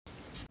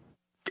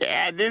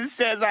Dad, this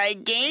says I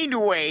gained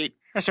weight.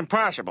 That's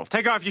impossible.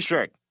 Take off your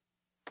shirt.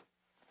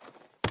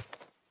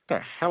 The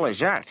hell is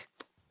that?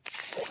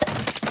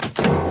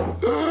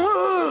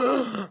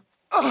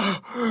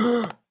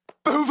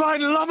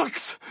 Bovine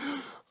lummox!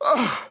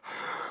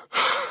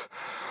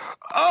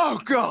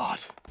 Oh, God!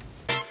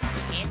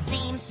 It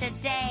seems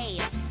today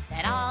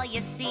that all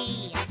you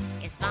see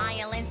is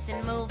violence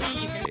in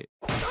movies and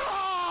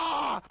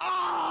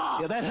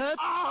Yeah, that hurt?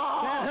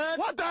 That hurt?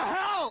 What the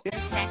hell?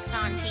 sex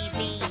on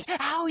TV.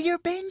 Oh, you're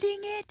bending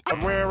it?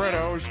 Where are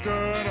those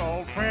good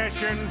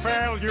old-fashioned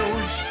values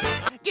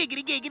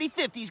Giggity, giggity,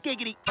 50s,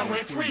 giggity. on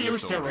which we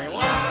used to rely?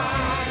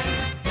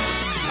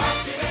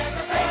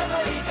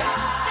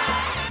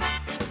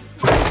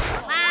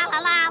 La la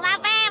la la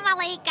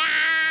Family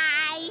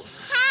Guy!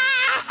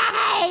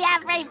 Hey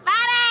everybody!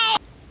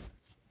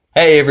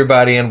 Hey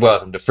everybody, and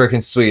welcome to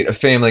Frickin' Sweet, a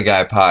Family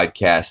Guy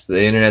podcast,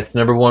 the internet's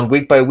 #1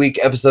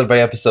 week-by-week,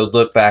 episode-by-episode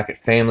look back at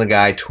Family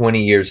Guy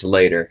 20 years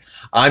later.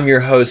 I'm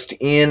your host,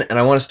 Ian, and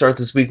I want to start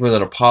this week with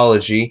an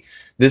apology.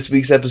 This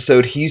week's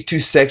episode, He's Too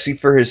Sexy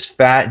for His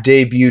Fat,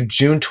 debuted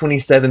June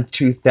 27th,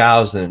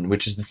 2000,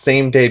 which is the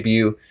same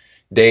debut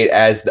date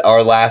as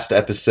our last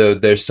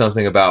episode, There's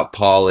Something About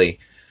Polly,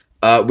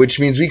 which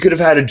means we could have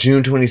had a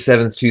June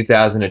 27th,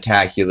 2000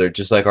 Attacular,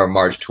 just like our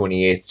March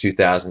 28th,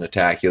 2000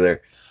 Attacular.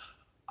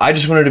 I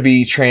just wanted to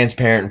be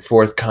transparent and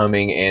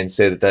forthcoming and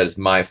say that that is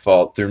my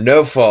fault through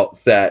no fault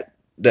through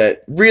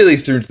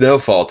no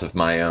fault of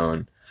my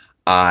own.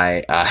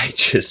 I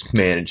just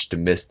managed to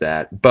miss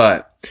that.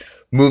 But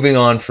moving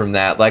on from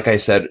that, like I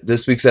said,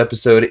 this week's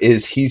episode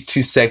is He's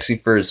Too Sexy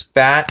for His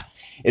Fat.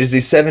 It is the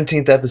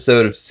 17th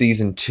episode of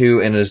Season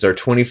 2, and it is our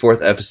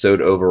 24th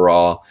episode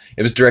overall.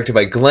 It was directed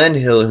by Glenn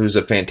Hill, who's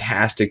a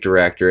fantastic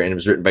director, and it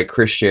was written by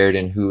Chris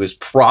Sheridan, who is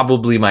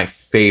probably my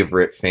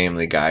favorite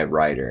Family Guy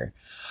writer.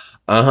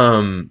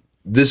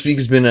 This week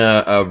has been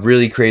a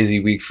really crazy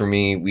week for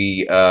me.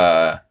 We've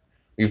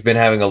been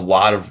having a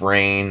lot of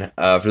rain.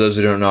 For those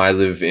who don't know, I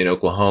live in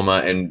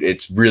Oklahoma, and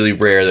it's really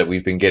rare that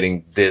we've been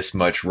getting this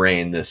much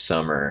rain this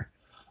summer.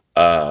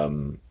 I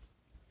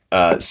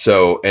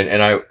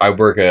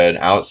work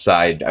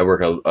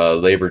a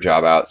labor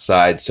job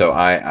outside, so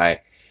I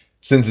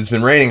since it's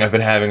been raining, I've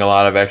been having a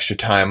lot of extra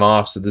time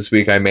off. So this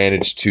week I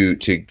managed to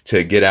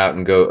get out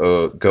and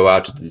go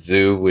out to the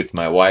zoo with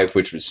my wife,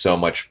 which was so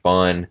much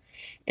fun.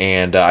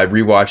 And I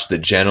rewatched The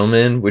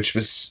Gentleman, which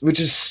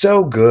is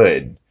so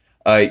good.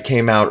 It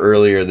came out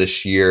earlier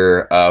this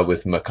year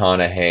with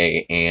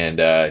McConaughey and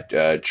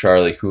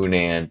Charlie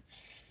Hunnam,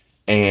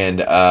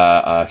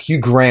 and Hugh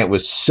Grant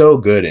was so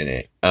good in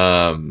it.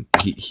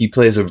 He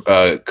plays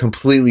a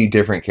completely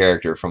different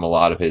character from a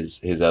lot of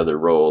his other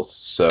roles.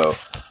 So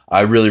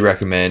I really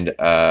recommend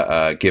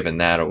giving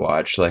that a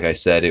watch. Like I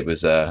said, it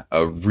was a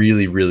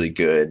really, really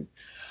good.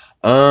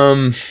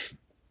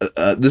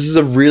 This is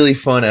a really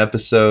fun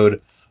episode.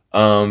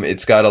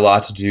 It's got a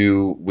lot to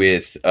do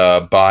with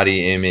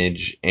body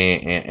image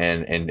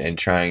and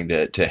trying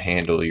to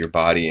handle your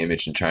body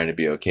image and trying to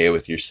be okay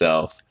with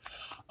yourself.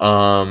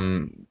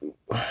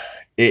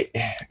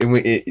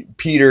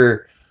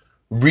 Peter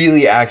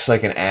really acts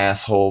like an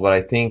asshole, but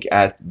I think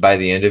by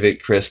the end of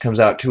it, Chris comes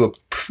out to a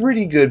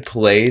pretty good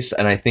place,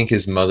 and I think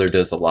his mother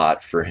does a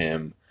lot for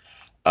him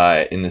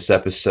in this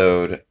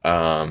episode.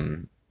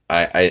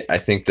 I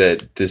think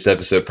that this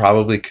episode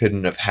probably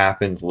couldn't have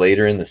happened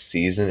later in the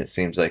season. It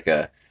seems like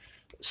it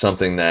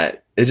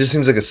just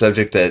seems like a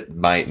subject that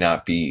might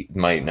not be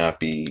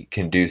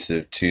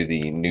conducive to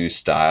the new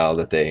style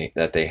that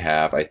they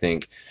have. I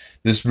think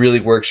this really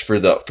works for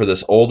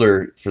this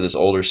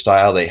older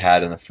style they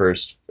had in the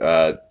first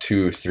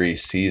 2 or 3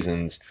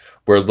 seasons,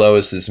 where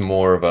Lois is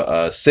more of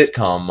a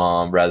sitcom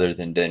mom rather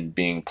than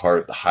being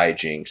part of the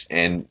hijinks,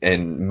 and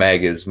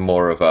Meg is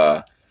more of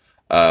a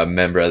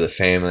member of the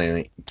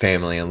family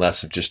and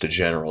less of just a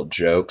general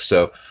joke.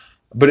 So,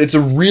 but it's a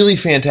really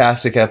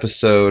fantastic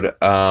episode.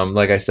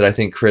 Like I said, I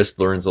think Chris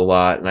learns a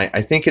lot, and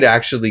I think it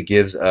actually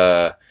gives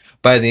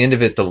by the end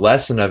of it, the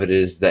lesson of it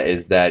is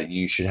that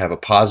you should have a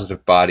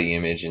positive body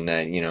image, and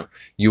that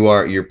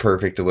you're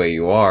perfect the way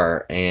you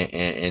are,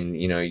 and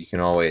you can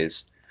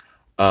always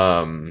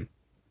strive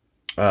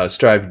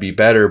to be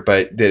better,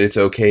 but that it's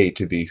okay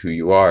to be who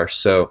you are.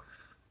 So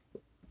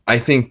I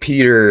think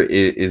Peter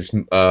is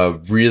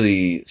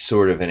really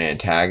sort of an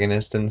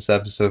antagonist in this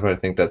episode, but I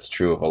think that's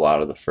true of a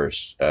lot of the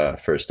first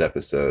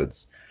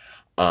episodes.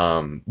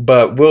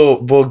 But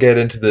we'll get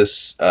into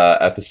this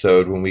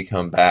episode when we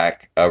come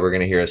back. We're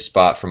going to hear a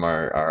spot from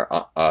our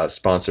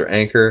sponsor,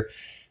 Anchor,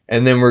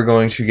 and then we're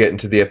going to get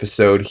into the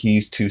episode,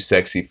 He's Too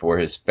Sexy for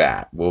His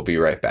Fat. We'll be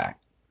right back.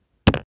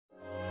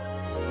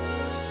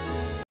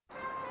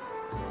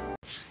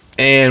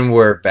 And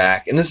we're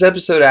back. And this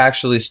episode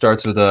actually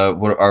starts with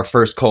our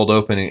first cold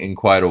open in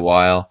quite a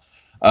while.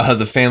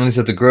 The family's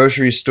at the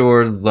grocery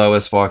store.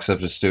 Lois walks up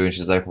to Stu and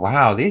she's like,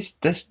 "Wow, these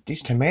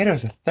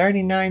tomatoes are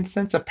 39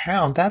 cents a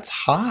pound. That's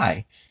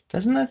high.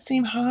 Doesn't that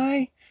seem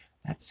high?"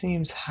 "That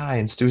seems high."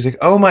 And Stu's like,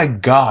 "Oh my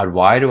God,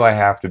 why do I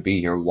have to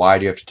be here? Why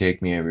do you have to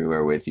take me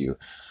everywhere with you?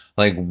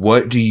 Like,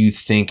 what do you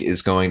think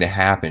is going to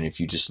happen if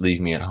you just leave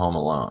me at home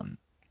alone?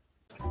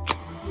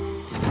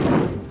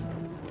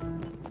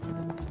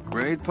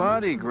 Great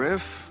party,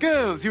 Griff.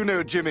 Girls, you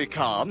know Jimmy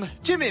Kahn.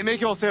 Jimmy,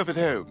 make yourself at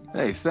home.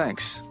 Hey,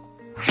 thanks.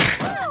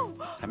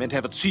 I meant to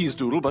have a cheese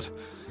doodle, but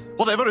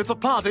whatever, it's a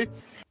party.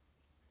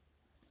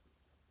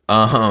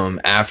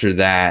 After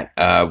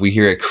that, we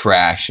hear a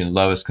crash and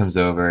Lois comes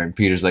over and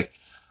Peter's like,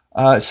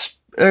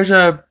 there's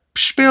a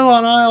spill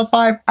on aisle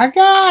 5. I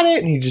got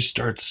it. And he just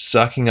starts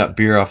sucking up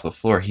beer off the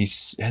floor. He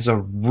has a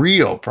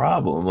real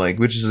problem, like,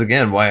 which is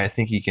again why I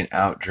think he can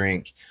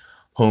outdrink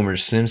Homer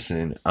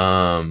Simpson.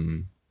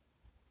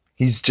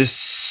 He's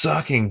just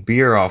sucking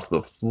beer off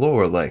the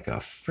floor like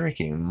a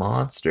freaking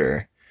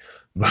monster.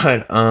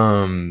 But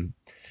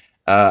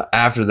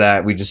after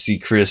that, we just see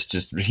Chris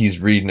he's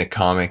reading a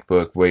comic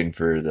book, waiting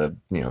for the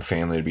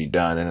family to be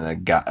done,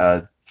 and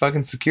a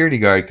fucking security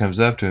guard comes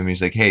up to him.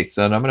 He's like, "Hey,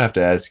 son, I'm gonna have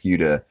to ask you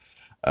to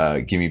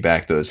give me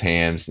back those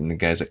hams." And the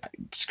guy's like,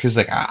 Chris is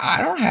like, I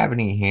don't have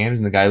any hams.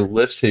 And the guy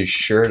lifts his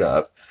shirt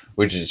up,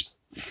 which is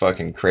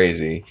fucking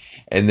crazy.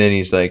 And then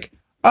he's like,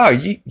 "Oh,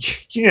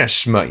 you're not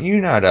smart. You're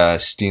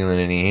not stealing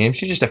any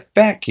hams. You're just a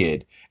fat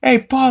kid." "Hey,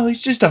 Paul,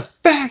 he's just a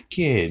fat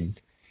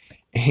kid."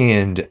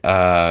 And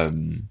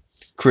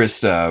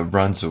Chris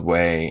runs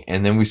away,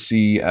 and then we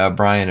see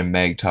Brian and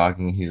Meg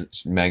talking.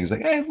 Meg is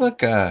like, "Hey,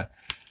 look,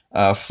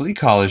 flea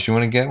collars. You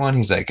want to get one?"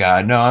 He's like,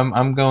 "No,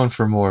 I'm going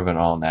for more of an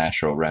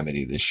all-natural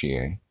remedy this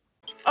year."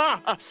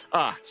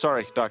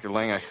 Sorry, Dr.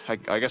 Lang.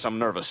 I guess I'm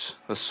nervous.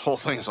 This whole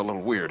thing is a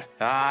little weird.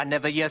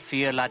 Never you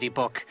fear, laddie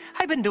buck.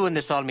 I've been doing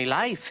this all my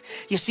life.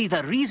 You see,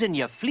 the reason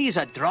your fleas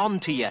are drawn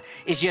to you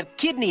is your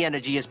kidney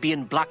energy is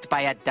being blocked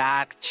by a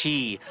dark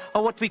chi,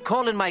 or what we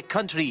call in my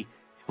country,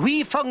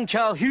 Wee Feng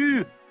Chao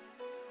Hu.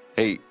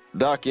 Hey,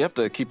 Doc, you have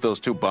to keep those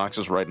 2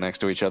 boxes right next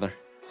to each other.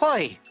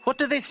 Why? What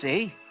do they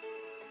say?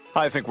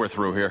 I think we're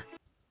through here.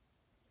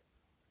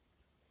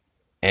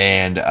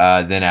 And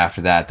then after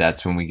that,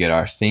 that's when we get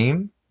our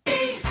theme.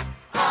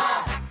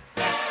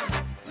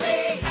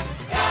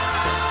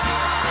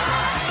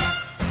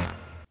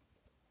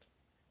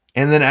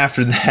 And then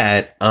after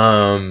that,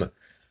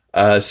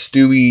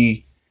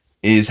 Stewie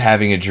is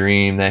having a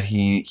dream that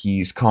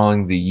he's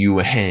calling the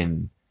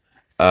UN.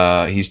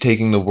 He's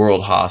taking the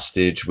world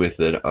hostage with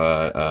an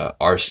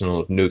arsenal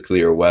of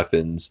nuclear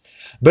weapons.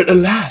 But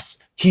alas,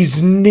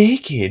 he's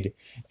naked.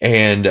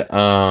 And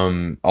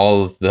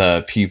all of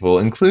the people,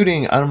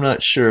 including, I'm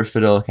not sure if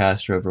Fidel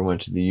Castro ever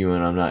went to the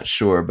UN, I'm not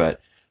sure,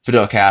 but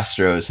Fidel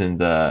Castro is in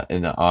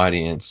the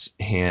audience,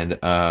 and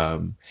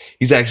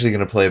he's actually going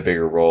to play a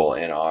bigger role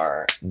in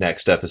our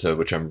next episode,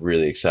 which I'm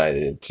really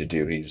excited to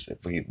do. This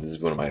is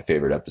one of my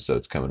favorite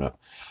episodes coming up.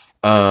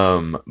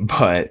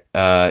 But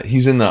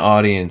he's in the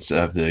audience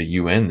of the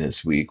UN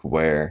this week,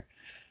 where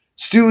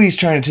Stewie's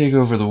trying to take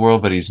over the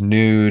world, but he's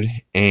nude,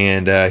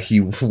 and he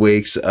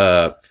wakes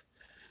up.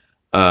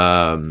 Which,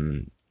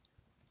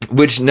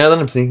 now that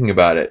I'm thinking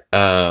about it,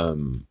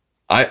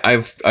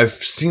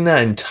 I've seen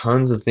that in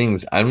tons of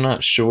things. I'm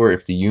not sure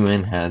if the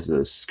UN has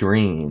a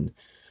screen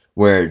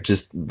where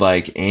just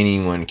like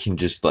anyone can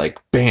just like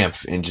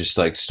bamf and just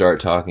like start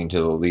talking to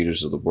the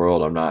leaders of the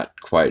world. I'm not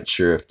quite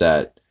sure if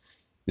that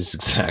is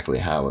exactly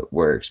how it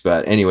works.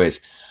 But anyways,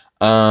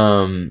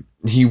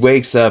 he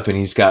wakes up and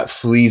he's got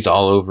fleas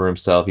all over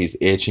himself. He's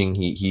itching.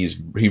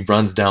 He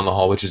runs down the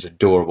hall, which is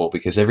adorable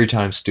because every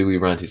time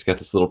Stewie runs, he's got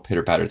this little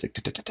pitter patter. It's like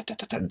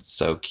it's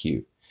so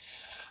cute.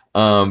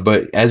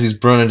 But as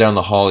he's running down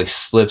the hall, he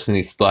slips and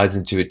he slides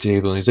into a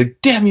table and he's like,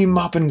 "Damn you,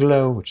 Mop and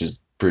Glow," which is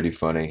pretty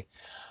funny.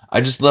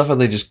 I just love how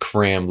they just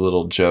cram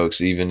little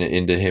jokes even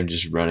into him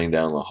just running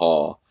down the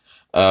hall.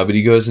 But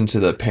he goes into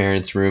the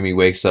parents' room. He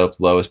wakes up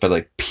Lois by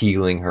like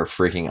peeling her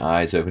freaking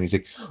eyes open. He's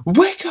like,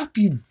 "Wake up,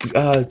 you,"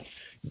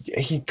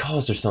 he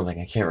calls her something.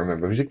 I can't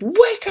remember. He's like,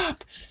 "Wake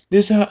up!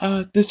 This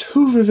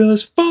Hooverville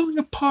is falling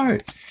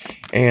apart."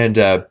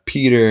 And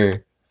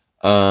Peter,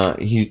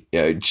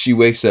 she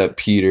wakes up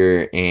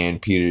Peter,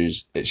 and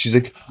she's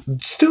like,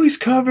 "Stewie's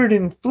covered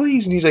in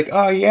fleas," and he's like,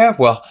 "Oh yeah,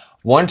 well,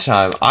 one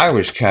time I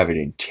was covered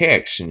in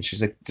ticks." And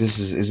she's like,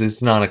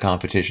 "It's not a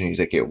competition." He's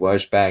like, "It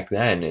was back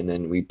then." And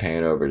then we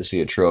pan over to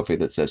see a trophy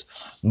that says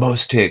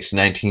 "Most Ticks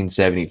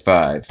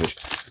 1975." Which,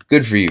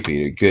 good for you,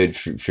 Peter. Good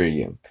for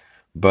you.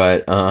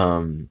 But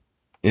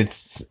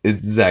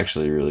it's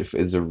actually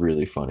it's a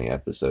really funny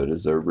episode.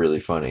 It's a really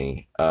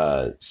funny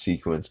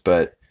sequence.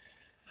 But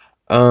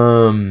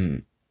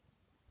after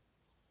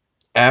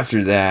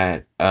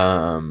that,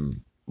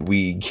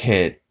 we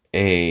get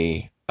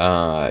a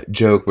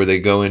joke where they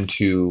go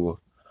into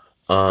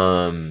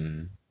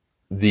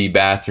the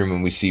bathroom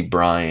and we see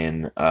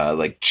Brian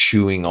like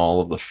chewing all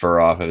of the fur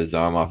off of his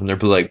arm off, and they're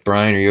like,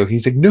 "Brian, are you okay?"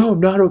 He's like, "No,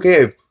 I'm not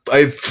okay.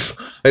 I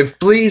have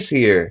fleas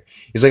here."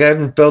 He's like, "I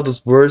haven't felt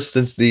this worse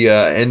since the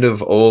end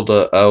of Old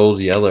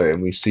Yeller."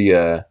 And we see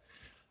a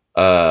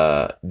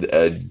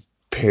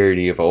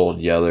parody of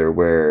Old Yeller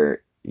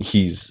where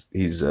he's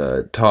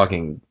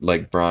talking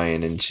like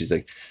Brian, and she's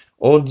like,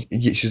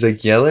 she's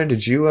like, Yeller,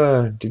 did you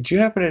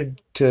happen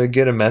to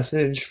get a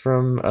message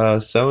from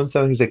so and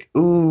so? He's like,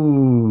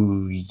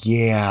 ooh,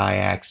 yeah, I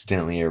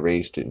accidentally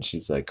erased it. And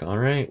she's like, all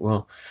right,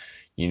 well,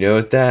 you know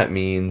what that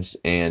means.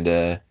 And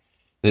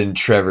then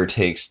Trevor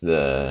takes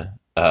the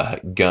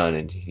gun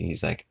and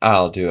he's like,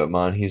 I'll do it,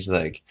 Mom. He's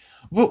like,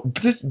 well,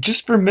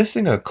 just for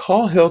missing a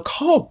call, he'll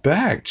call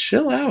back.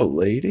 Chill out,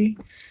 lady.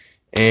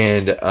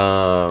 And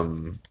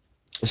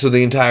so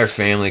the entire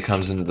family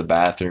comes into the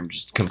bathroom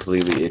just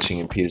completely itching,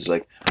 and Peter's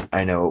like,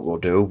 I know what we'll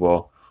do.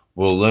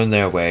 We'll learn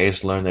their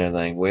ways, learn their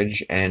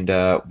language, and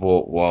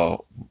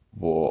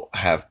we'll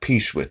have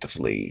peace with the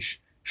fleas.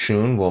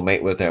 Soon we'll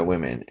mate with their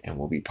women, and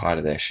we'll be part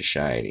of their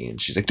society.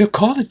 And she's like, no,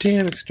 call the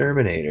damn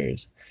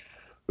exterminators.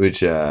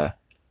 Which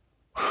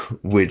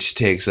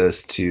takes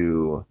us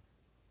to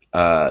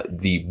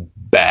the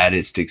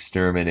baddest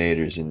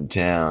exterminators in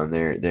town.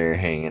 They're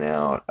hanging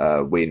out,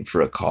 waiting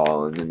for a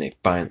call, and then they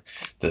find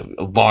the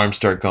alarms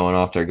start going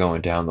off. They're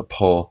going down the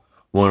pole.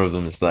 One of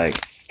them is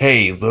like,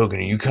 "Hey, Logan,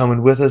 are you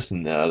coming with us?"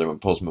 And the other one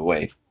pulls him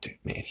away. Dude,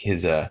 man,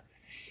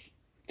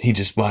 he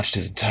just watched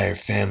his entire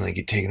family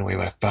get taken away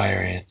by fire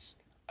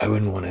ants. I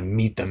wouldn't want to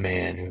meet the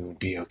man who would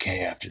be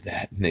okay after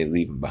that. And they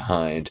leave him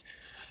behind.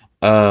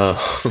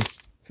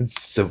 It's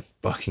so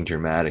fucking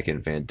dramatic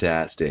and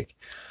fantastic.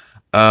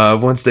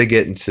 Once they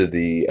get into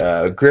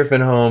the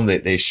Griffin home,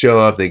 they show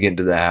up. They get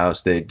into the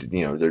house. They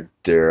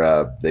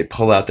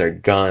pull out their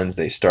guns.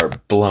 They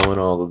start blowing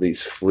all of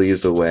these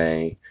fleas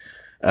away.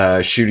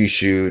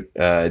 Shoot,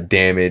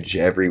 damage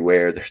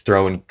everywhere. They're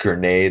throwing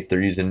grenades. They're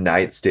using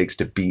nightsticks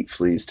to beat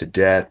fleas to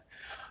death.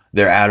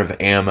 They're out of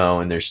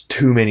ammo, and there's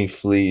too many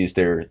fleas.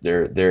 They're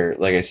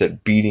like I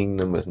said, beating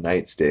them with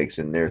nightsticks,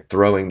 and they're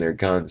throwing their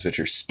guns, which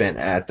are spent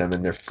at them,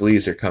 and their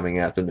fleas are coming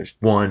at them. There's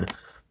one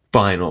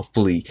final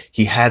flea.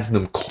 He has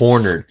them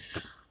cornered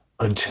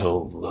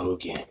until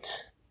Logan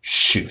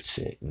shoots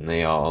it, and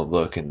they all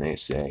look and they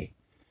say,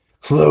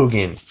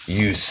 Logan,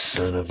 you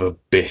son of a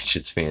bitch.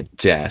 It's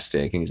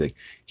fantastic. And he's like,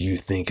 you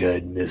think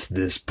I'd miss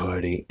this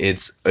party?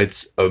 It's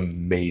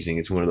amazing.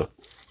 It's one of the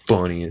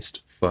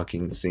funniest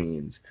fucking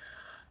scenes.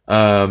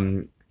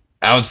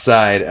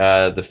 Outside,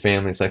 the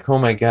family's like, oh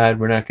my God,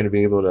 we're not going to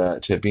be able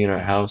to be in our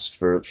house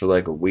for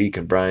like a week.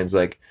 And Brian's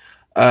like,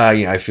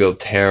 I feel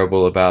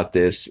terrible about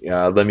this.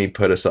 Let me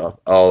put us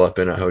all up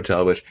in a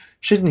hotel. Which,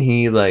 shouldn't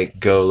he like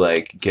go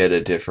like get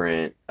a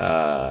different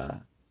like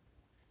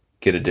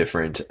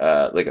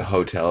a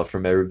hotel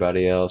from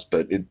everybody else?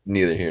 But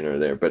neither here nor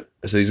there. But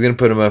so he's gonna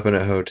put him up in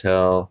a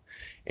hotel,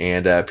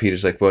 and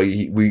Peter's like, well,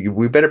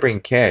 we better bring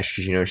cash,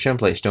 because some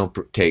place don't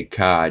take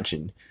cards.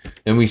 And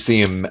then we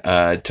see him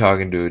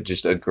talking to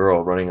just a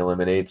girl running a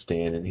lemonade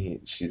stand,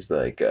 and she's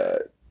like,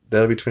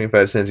 that'll be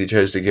 25 cents. He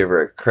tries to give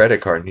her a credit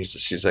card, and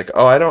she's like,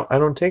 oh, I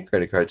don't take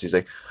credit cards. He's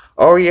like,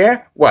 oh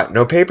yeah, what?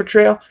 No paper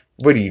trail?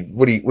 What are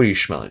you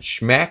smelling?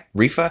 Schmack,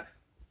 reefa,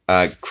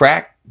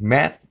 crack,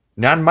 meth?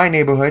 Not in my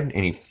neighborhood.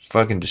 And he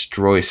fucking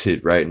destroys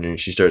it, right? And then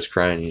she starts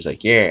crying. And he's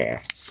like,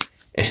 yeah.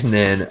 And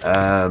then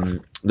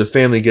the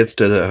family gets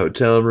to the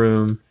hotel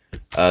room.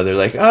 They're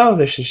like, oh,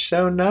 this is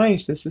so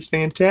nice. This is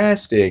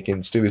fantastic.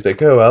 And Stewie's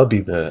like, oh, I'll be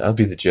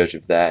the judge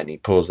of that. And he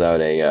pulls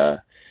out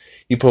a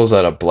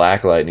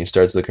black light, and he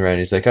starts looking around.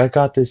 He's like, I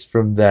got this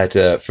from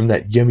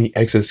that yummy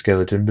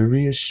exoskeleton,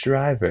 Maria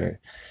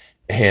Shriver.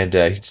 And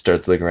he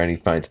starts looking around. He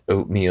finds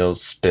oatmeal,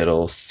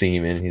 spittle,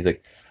 semen. And he's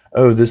like,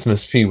 oh, this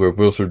must be where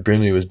Wilford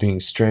Brimley was being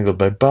strangled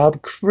by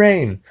Bob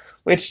Crane.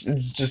 Which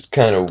is just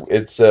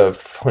it's a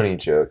funny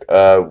joke.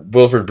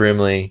 Wilford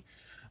Brimley,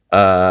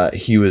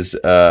 he was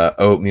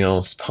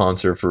oatmeal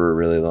sponsor for a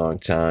really long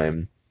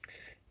time.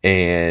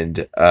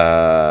 And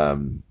I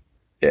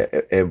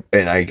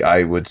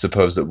would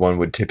suppose that one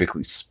would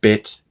typically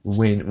spit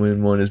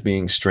when one is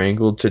being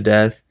strangled to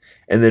death.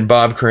 And then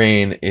Bob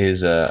Crane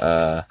is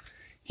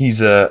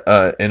he's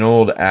an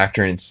old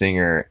actor and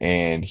singer,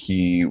 and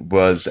he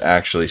was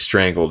actually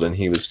strangled, and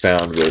he was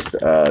found with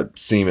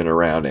semen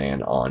around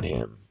and on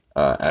him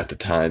at the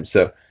time.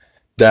 So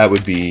that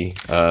would be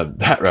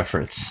that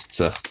reference. It's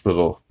a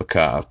little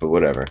macabre, but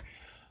whatever.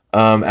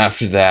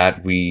 After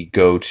that, we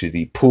go to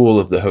the pool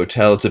of the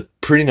hotel. It's a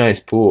pretty nice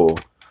pool.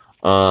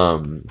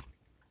 The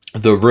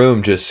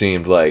room just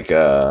seemed like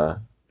a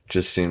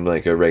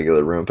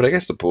regular room, but I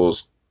guess the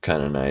pool's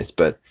kind of nice.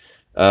 But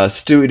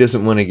Stewie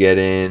doesn't want to get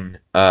in.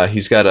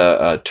 He's got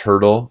a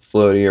turtle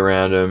floating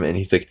around him, and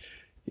he's like,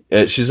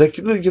 she's like,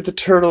 look, the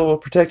turtle will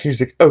protect you.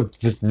 He's like, oh,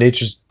 this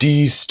Nature's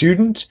D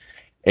student.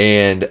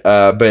 And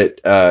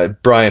but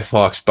Brian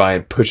walks by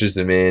and pushes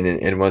him in,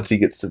 and once he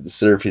gets to the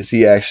surface,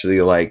 he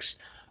actually likes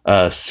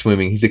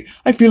swimming. He's like,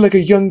 I feel like a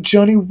young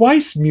Johnny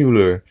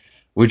Weissmuller.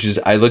 Which is,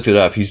 I looked it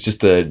up. He's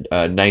just a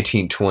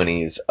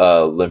 1920s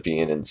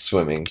Olympian in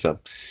swimming. So,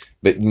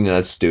 but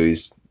that's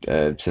Stewie's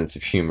sense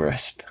of humor, I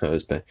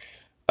suppose. But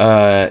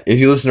if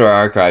you listen to our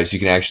archives, you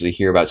can actually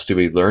hear about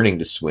Stewie learning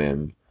to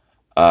swim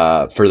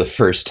for the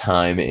first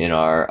time in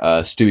our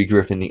Stewie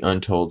Griffin: The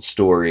Untold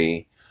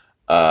Story.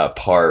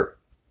 Part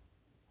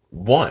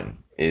 1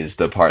 is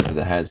the part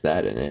that has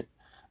that in it.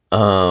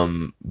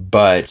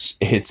 But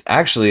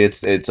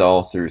it's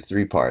all through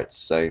 3 parts.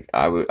 So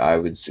I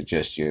would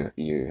suggest you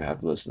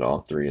have listened to all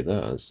 3 of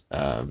those.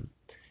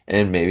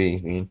 And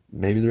maybe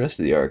the rest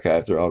of the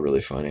archive. They're all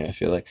really funny, I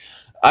feel like.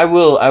 I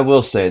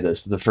will say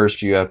this: the first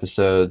few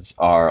episodes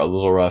are a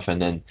little rough, and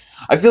then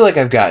I feel like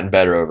I've gotten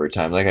better over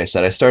time. Like I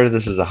said, I started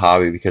this as a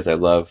hobby because I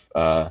love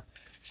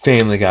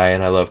Family Guy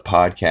and I love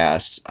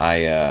podcasts.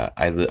 I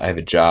have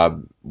a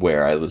job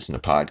where I listen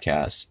to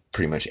podcasts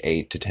pretty much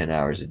 8 to 10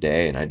 hours a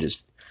day, and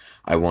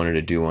I wanted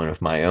to do one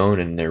of my own,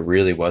 and there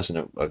really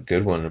wasn't a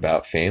good one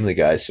about Family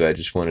Guy, so I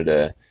just wanted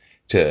to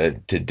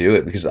do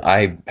it because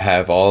I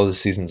have all the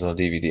seasons on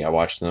DVD. I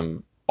watch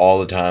them all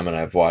the time, and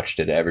I've watched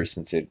it ever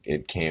since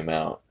it came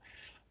out.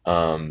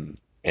 And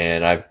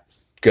I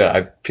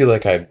feel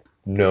like I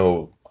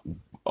know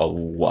a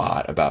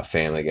lot about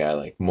Family Guy,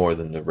 like more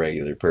than the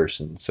regular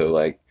person. So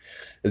like,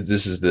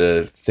 this is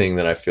the thing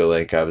that I feel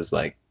like I was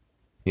like,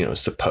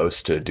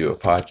 supposed to do a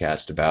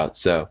podcast about.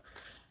 So,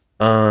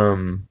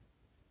 but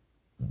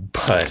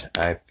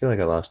I feel like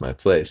I lost my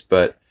place.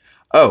 But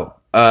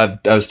I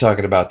was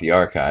talking about the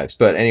archives,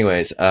 but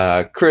anyways,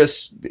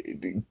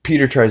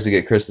 Peter tries to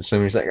get Chris to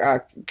swim. He's like,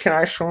 can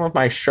I swim with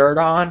my shirt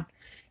on?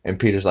 And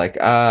Peter's like,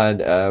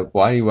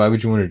 why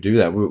would you want to do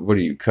that? What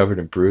are you, covered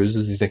in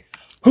bruises? He's like,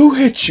 who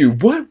hit you?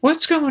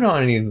 What's going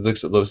on? And he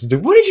looks at Lois and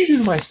says, what did you do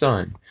to my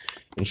son?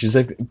 And she's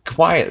like,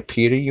 quiet,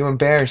 Peter, you're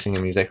embarrassing him.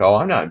 And he's like, oh,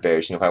 I'm not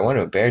embarrassing him. If I want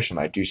to embarrass him,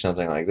 I'd do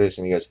something like this.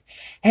 And he goes,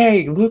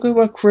 hey, look at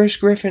what Chris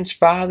Griffin's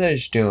father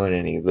is doing.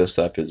 And he lifts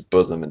up his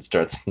bosom and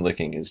starts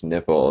licking his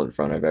nipple in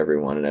front of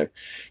everyone. And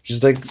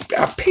she's like,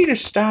 Peter,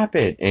 stop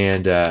it.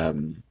 And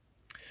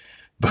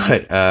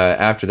but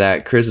after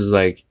that, Chris is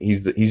like, he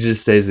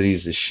just says that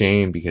he's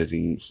ashamed because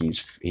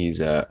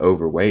he's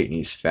overweight and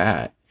he's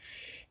fat.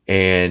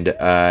 And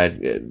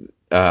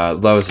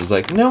Lois is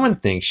like, no one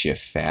thinks you're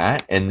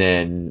fat. And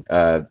then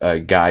a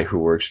guy who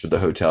works for the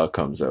hotel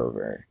comes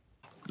over.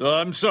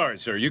 I'm sorry,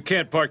 sir. You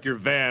can't park your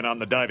van on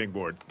the diving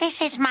board.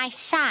 This is my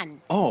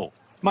son. Oh,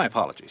 my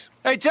apologies.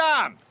 Hey,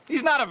 Tom,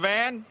 he's not a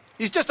van.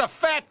 He's just a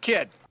fat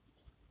kid.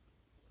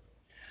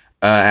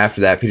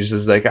 After that, Peter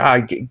says like,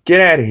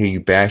 get out of here, you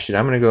bastard.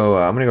 I'm gonna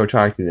go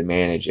talk to the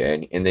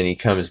manager. And then he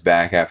comes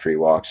back after he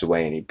walks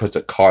away, and he puts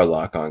a car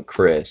lock on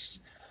Chris.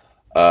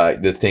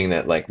 The thing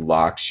that like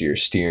locks your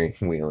steering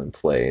wheel in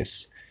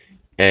place.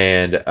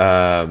 And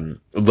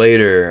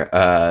later,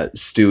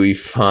 Stewie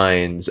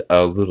finds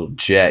a little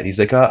jet. He's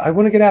like, I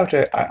want to get out.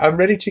 I'm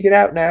ready to get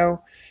out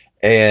now.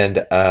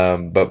 And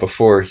but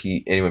before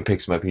anyone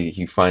picks him up,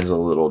 he finds a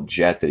little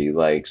jet that he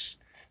likes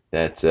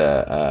that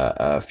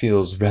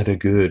feels rather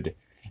good.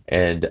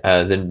 And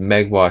then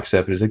Meg walks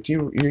up and is like,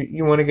 do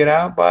you want to get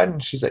out, bud?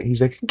 And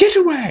he's like, get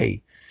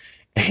away.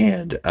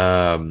 And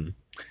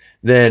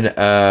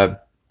then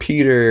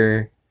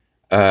Peter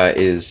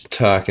is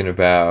talking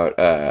about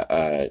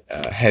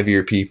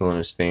heavier people in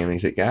his family.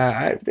 He's like,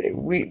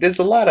 there's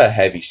a lot of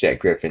heavy set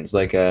Griffins,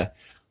 like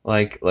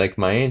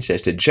my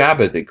ancestor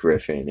Jabba the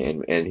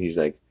Griffin, and he's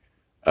like,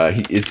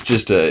 it's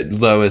just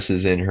Lois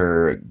is in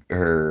her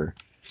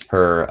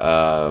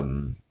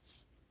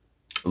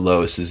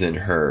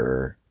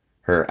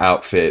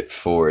outfit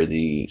for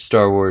the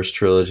Star Wars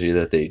trilogy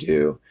that they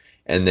do,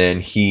 and then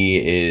he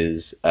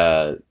is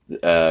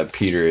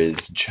Peter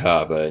is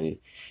Jabba, and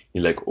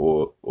he's like,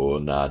 o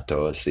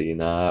nato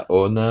sina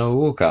o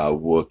nauka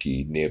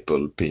Wookie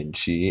nipple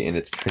pinchy, and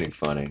it's pretty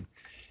funny.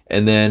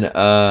 And then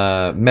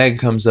Meg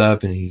comes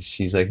up and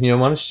she's like, why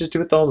don't you just do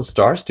what all the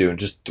stars do and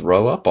just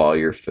throw up all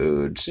your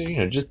food? So,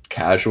 just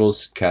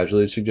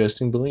casually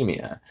suggesting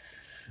bulimia.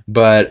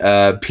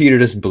 But Peter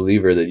doesn't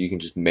believe her that you can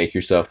just make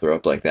yourself throw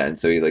up like that, and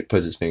so he like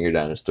puts his finger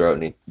down his throat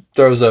and he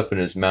throws up in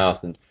his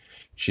mouth, and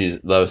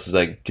Lois is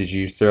like, did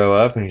you throw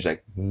up? And he's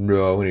like,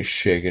 no, and he's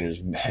shaking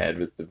his head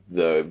with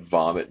the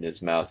vomit in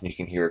his mouth, and you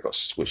can hear it go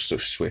swish,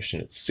 swish, swish,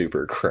 and it's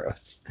super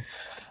gross.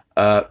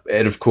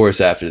 And of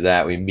course, after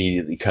that, we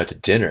immediately cut to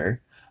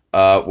dinner,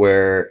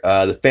 where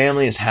the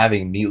family is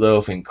having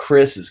meatloaf, and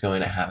Chris is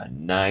going to have a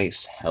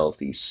nice,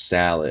 healthy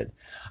salad.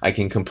 I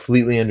can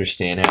completely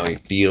understand how he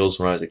feels.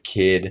 When I was a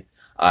kid,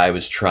 I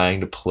was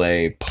trying to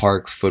play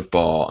park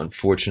football.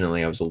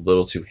 Unfortunately, I was a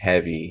little too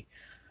heavy.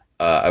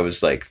 I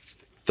was like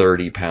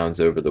 30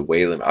 pounds over the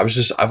weight limit.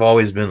 I've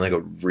always been like a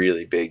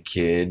really big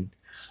kid.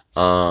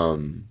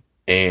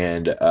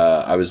 And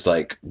I was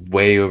like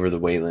way over the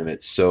weight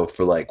limit. So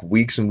for like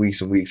weeks and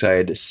weeks and weeks, I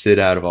had to sit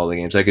out of all the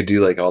games. I could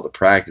do like all the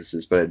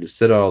practices, but I had to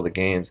sit out all the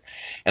games.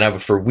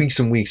 And for weeks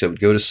and weeks, I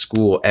would go to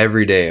school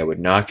every day.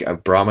 I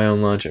brought my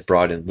own lunch. I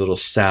brought in little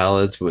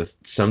salads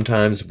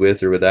sometimes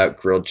with or without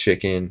grilled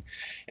chicken,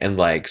 and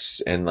no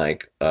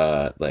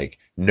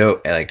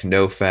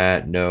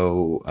fat,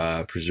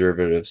 no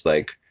preservatives,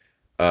 like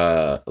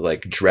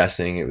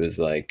dressing. It was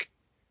like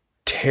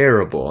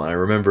terrible. And I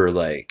remember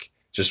like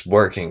just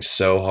working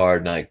so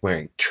hard and like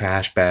wearing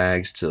trash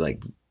bags to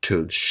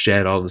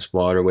shed all this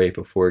water weight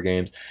before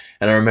games.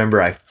 And I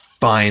remember I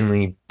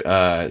finally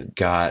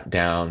got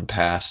down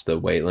past the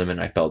weight limit,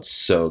 and I felt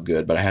so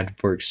good, but I had to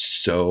work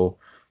so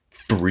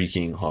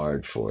freaking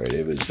hard for it.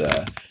 It was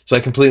so I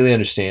completely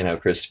understand how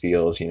Chris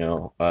feels,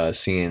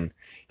 seeing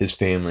his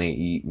family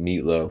eat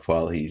meatloaf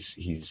while he's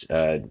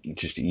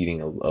just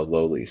eating a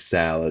lowly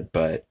salad.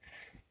 But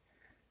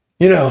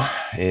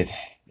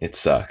it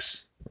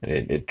sucks.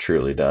 It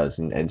truly does.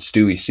 And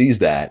Stewie sees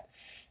that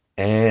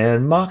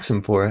and mocks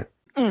him for it.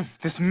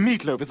 This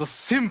meatloaf is a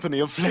symphony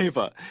of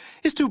flavor.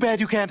 It's too bad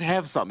you can't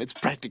have some. It's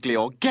practically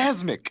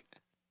orgasmic.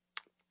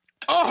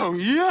 Oh,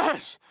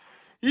 yes!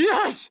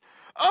 Yes!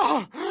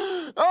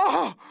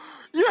 Oh,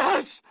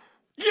 yes!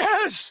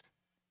 Yes!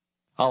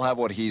 I'll have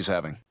what he's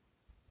having.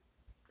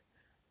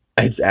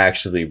 It's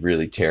actually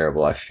really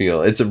terrible. I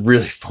feel it's a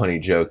really funny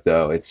joke,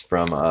 though. It's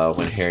from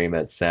When Harry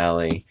Met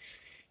Sally.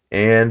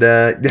 And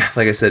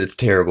like I said, it's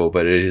terrible,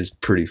 but it is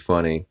pretty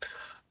funny.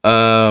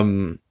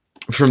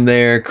 From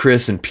there,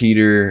 Chris and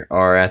Peter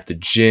are at the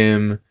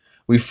gym.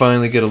 We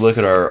finally get a look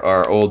at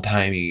our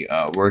old-timey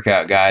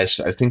workout guys.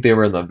 I think they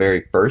were in the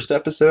very first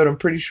episode, I'm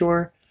pretty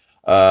sure.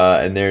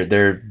 And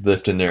they're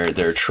lifting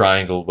their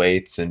triangle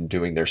weights and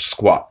doing their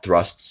squat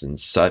thrusts and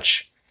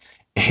such.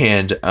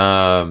 And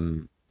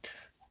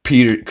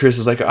Chris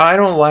is like, I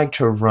don't like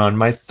to run.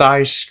 My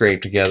thighs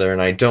scrape together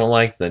and I don't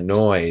like the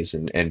noise.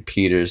 And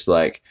Peter's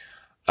like,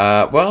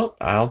 well,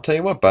 I'll tell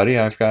you what, buddy,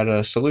 I've got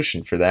a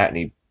solution for that. And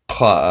he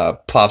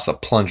plops a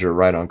plunger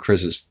right on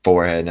Chris's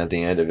forehead, and at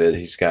the end of it,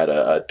 he's got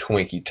a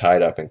Twinkie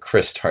tied up, and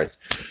Chris starts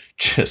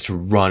just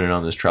running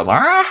on this treadmill,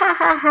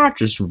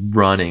 just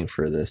running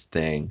for this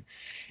thing.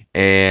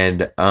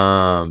 And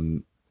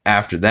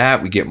after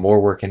that, we get more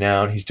working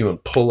out. He's doing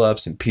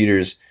pull-ups, and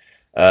Peter's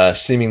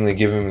seemingly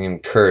giving him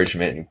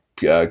encouragement.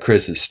 And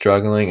Chris is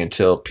struggling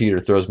until Peter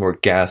throws more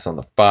gas on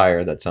the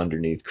fire that's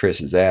underneath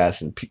Chris's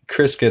ass, and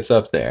Chris gets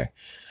up there.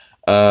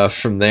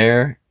 From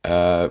there,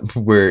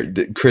 where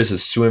Chris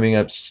is swimming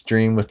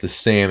upstream with the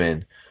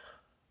salmon,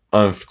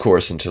 of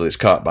course, until he's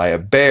caught by a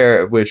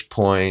bear, at which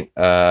point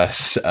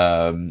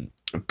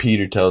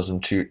Peter tells him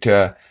to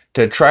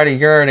try to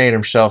urinate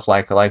himself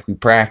like we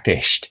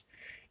practiced.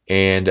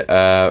 And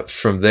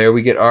from there,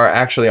 we get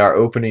our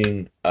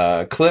opening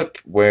clip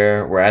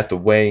where we're at the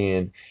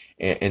weigh-in,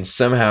 and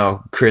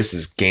somehow Chris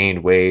has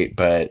gained weight,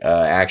 but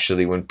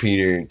actually when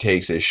Peter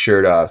takes his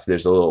shirt off,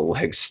 there's a little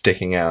leg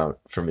sticking out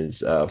from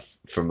his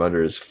from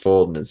under his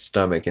fold in his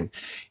stomach, and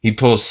he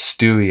pulls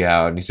Stewie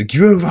out, and he's like,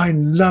 "You have my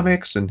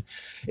lummox," and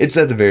it's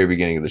at the very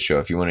beginning of the show.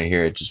 If you want to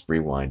hear it, just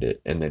rewind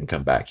it and then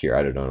come back here.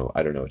 I don't know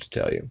what to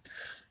tell you.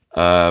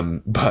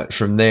 But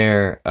from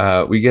there,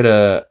 we get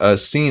a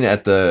scene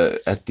at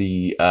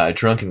the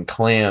Drunken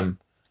Clam.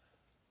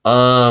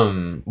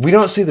 We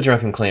don't see the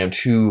Drunken Clam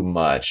too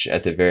much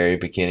at the very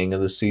beginning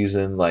of the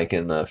season, like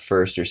in the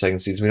first or second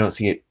season. We don't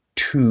see it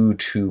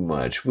too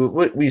much.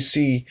 We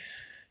see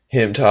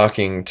him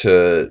talking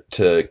to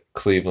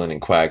Cleveland and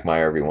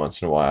Quagmire every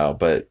once in a while,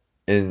 but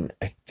I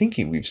think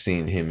we've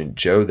seen him and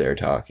Joe there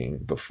talking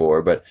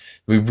before, but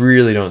we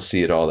really don't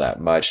see it all that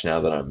much now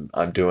that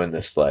I'm doing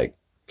this like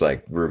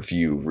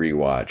review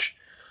rewatch.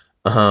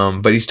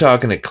 But he's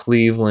talking to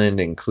Cleveland,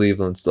 and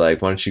Cleveland's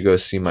like, "Why don't you go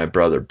see my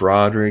brother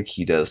Broderick?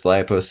 He does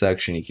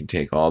liposuction. He can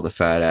take all the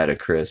fat out of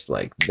Chris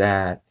like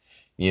that."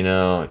 He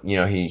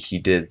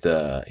did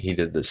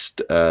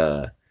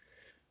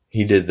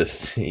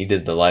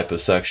the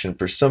liposuction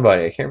for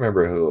somebody. I can't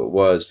remember who it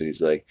was, but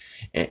he's like,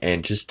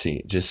 and just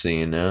so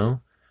you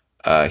know,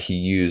 he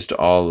used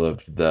all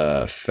of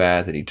the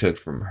fat that he took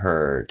from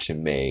her to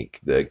make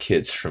the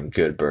kids from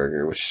Good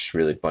Burger, which is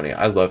really funny.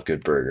 I love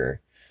Good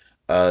Burger.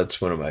 It's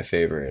one of my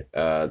favorite,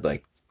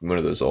 like one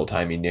of those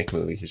old-timey Nick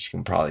movies that you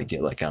can probably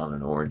get like on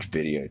an orange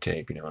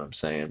videotape, you know what I'm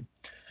saying?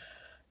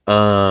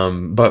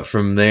 But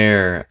from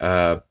there,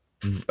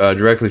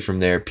 directly from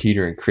there,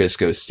 Peter and Chris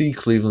go see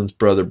Cleveland's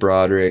brother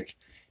Broderick,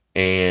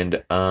 and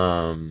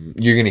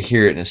you're gonna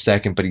hear it in a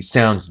second, but he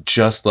sounds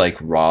just like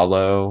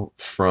Rollo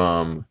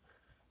from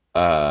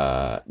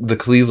the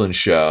Cleveland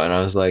show. And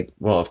I was like,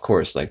 well, of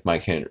course, like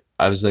Mike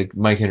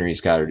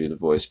Henry's got to do the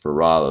voice for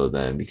Rollo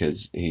then,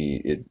 because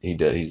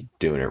he's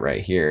doing it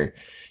right here,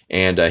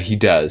 and he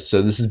does.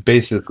 So this is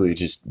basically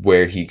just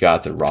where he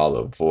got the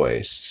Rollo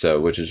voice,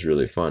 which is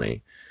really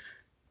funny.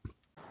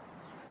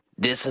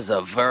 This is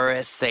a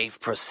very safe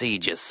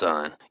procedure,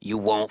 son. You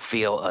won't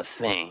feel a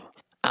thing.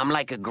 I'm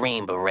like a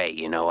Green Beret,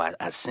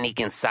 I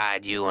sneak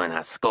inside you and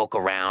I skulk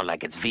around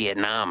like it's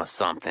Vietnam or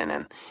something,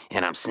 and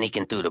I'm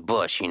sneaking through the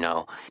bush, and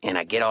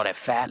I get all that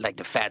fat like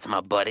the fat's my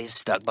buddies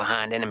stuck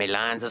behind enemy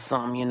lines or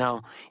something,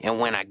 and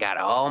when I got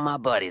all my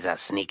buddies, I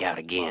sneak out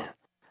again.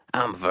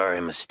 I'm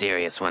very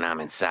mysterious when I'm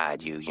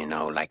inside you,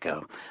 like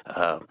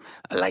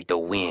like the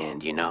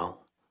wind,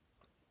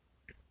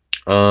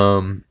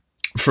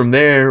 From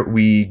there,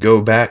 we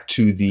go back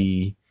to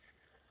the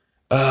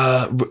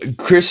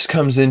Chris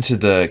comes into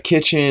the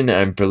kitchen.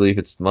 I believe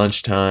it's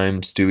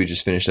lunchtime. Stewie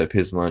just finished up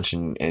his lunch,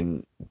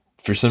 and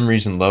for some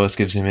reason Lois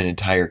gives him an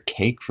entire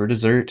cake for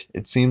dessert,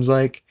 it seems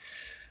like.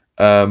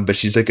 But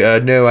she's like,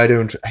 no, I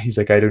don't. He's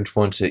like, I don't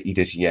want to eat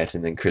it yet.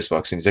 And then Chris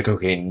walks in. He's like,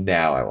 okay,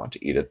 now I want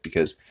to eat it,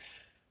 because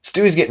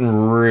Stewie's getting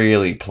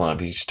really plump.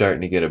 He's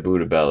starting to get a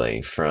Buddha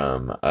belly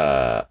from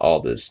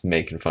all this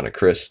making fun of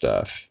Chris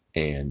stuff,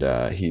 and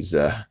he's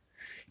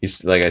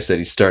like I said,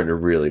 he's starting to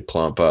really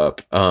plump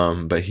up.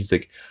 But he's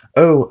like,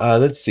 oh,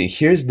 let's see.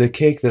 Here's the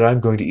cake that I'm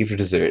going to eat for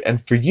dessert,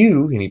 and for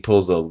you. And he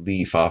pulls a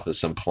leaf off of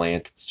some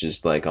plant that's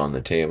just like on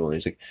the table, and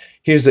he's like,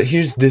 here's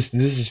this.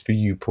 This is for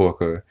you,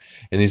 Porker.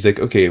 And he's like,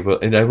 okay, well,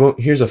 and I won't.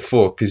 Here's a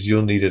fork because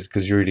you'll need it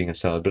because you're eating a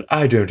salad, but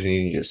I don't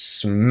need it. He just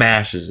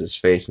smashes his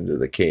face into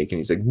the cake, and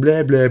he's like,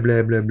 blah blah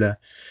blah blah blah.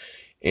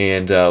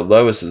 And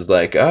Lois is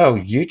like, oh,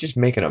 you're just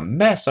making a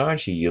mess,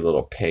 aren't you, you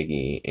little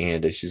piggy?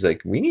 And she's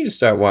like, we need to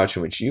start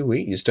watching what you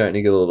eat. You're starting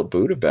to get a little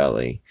Buddha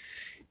belly.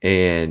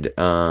 And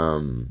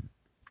then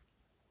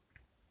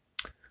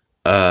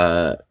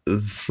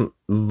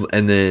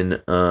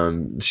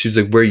she was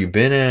like, where you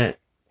been at?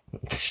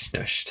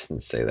 No, she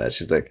didn't say that.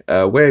 She's like,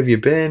 where have you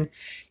been?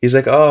 He's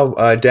like,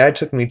 oh, Dad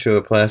took me to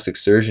a plastic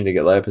surgeon to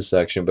get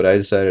liposuction, but I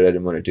decided I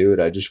didn't want to do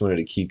it. I just wanted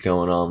to keep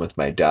going on with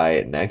my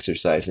diet and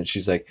exercise. And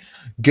she's like,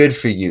 good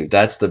for you.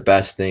 That's the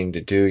best thing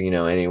to do. You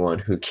know, anyone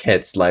who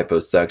gets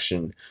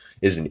liposuction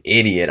is an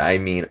idiot. I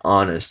mean,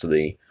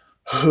 honestly,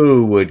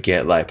 who would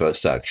get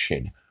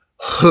liposuction?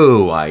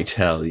 Who, I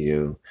tell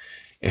you.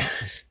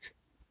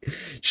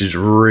 She's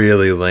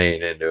really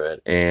laying into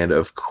it. And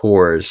of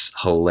course,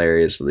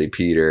 hilariously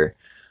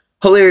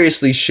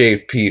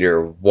shaped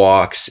Peter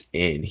walks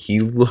in. He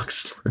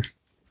looks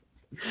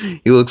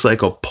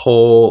like a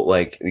pole.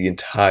 Like the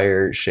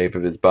entire shape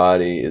of his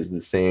body is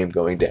the same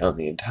going down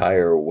the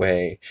entire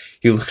way.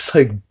 He looks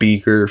like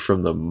Beaker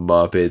from the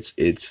Muppets.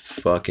 It's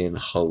fucking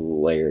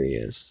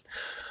hilarious.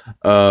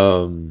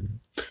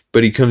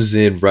 But he comes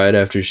in right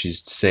after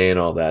she's saying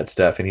all that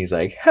stuff, and he's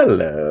like,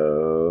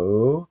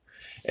 hello.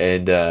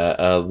 And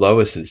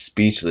Lois is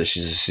speechless.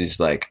 She's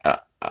like,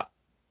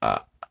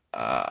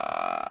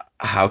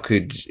 how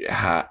could you,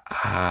 and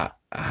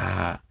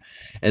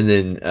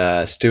then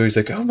Stewie's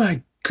like, oh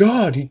my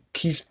god,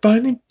 he's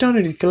finally done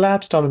it. He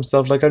collapsed on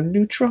himself like a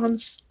neutron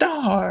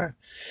star.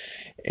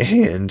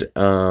 And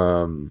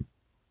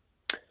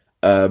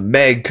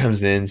Meg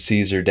comes in,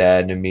 sees her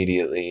dad, and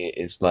immediately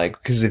is like,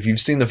 because if you've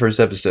seen the first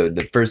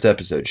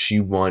episode,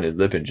 she wanted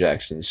lip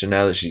injections. So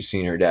now that she's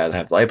seen her dad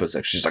have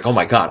liposuction, she's like, oh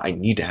my god, I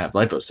need to have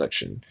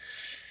liposuction.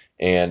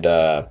 And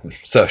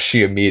so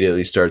she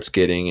immediately starts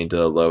getting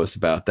into Lois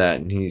about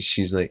that. And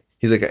he's like,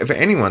 if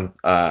anyone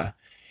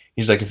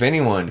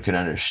could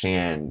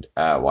understand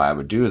why I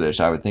would do this,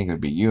 I would think it would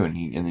be you.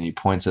 And then he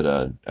points at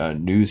a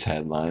news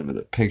headline with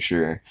a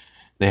picture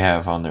they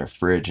have on their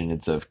fridge, and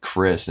it's of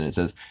Chris, and it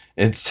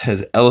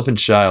says elephant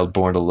child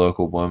born to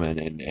local woman,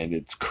 and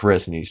it's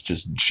Chris, and he's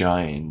just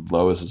giant.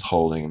 Lois is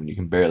holding him, and you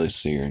can barely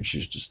see her, and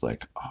she's just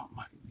like, oh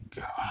my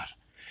god.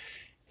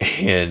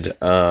 And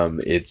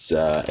it's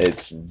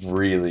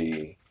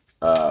really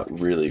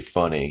really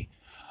funny.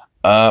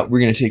 We're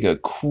gonna take a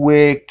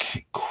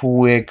quick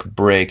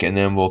break, and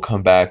then we'll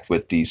come back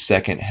with the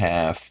second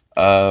half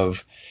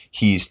of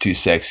He's Too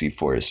Sexy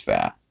for His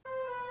Fat.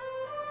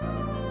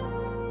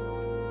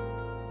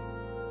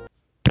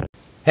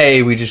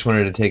 Hey, we just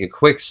wanted to take a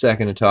quick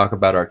second to talk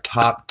about our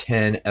top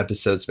 10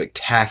 episode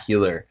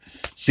spectacular.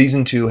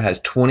 Season 2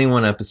 has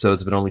 21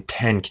 episodes, but only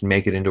 10 can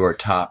make it into our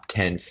top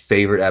 10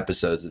 favorite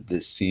episodes of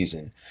this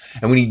season.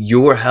 And we need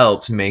your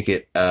help to make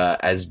it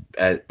as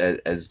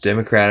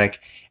democratic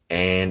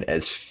and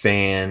as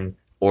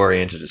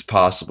fan-oriented as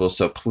possible.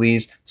 So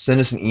please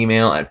send us an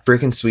email at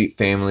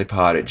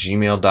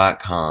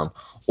frickinsweetfamilypod@gmail.com,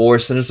 or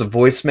send us a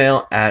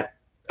voicemail at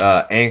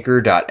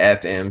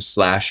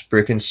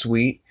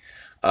anchor.fm/frickinsweet.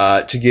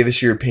 To give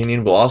us your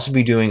opinion. We'll also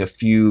be doing a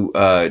few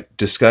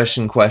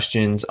discussion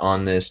questions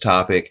on this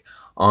topic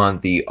on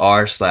the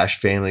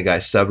r/Family Guy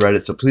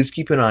subreddit, so please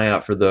keep an eye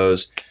out for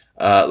those.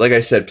 Like I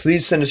said,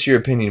 please send us your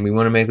opinion. We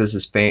want to make this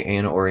as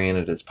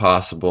fan-oriented as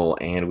possible,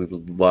 and we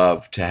would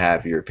love to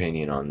have your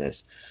opinion on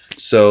this.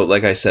 So,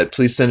 like I said,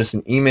 please send us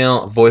an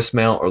email, a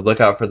voicemail, or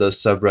look out for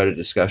those subreddit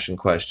discussion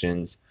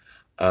questions.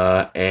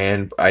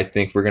 And I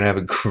think we're going to have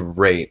a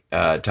great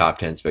top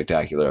 10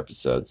 spectacular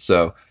episode.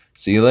 So,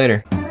 see you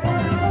later.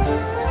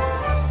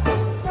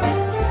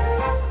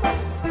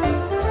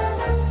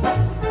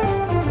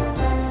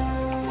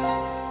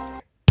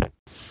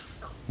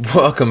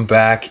 Welcome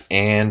back,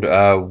 and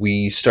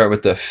we start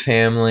with the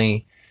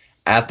family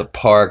at the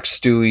park.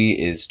 Stewie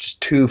is just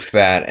too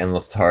fat and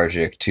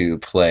lethargic to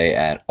play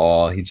at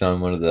all. He's on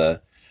the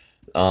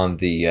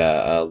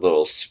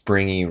little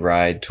springy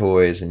ride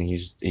toys, and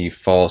he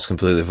falls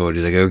completely forward.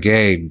 He's like,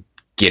 okay,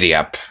 giddy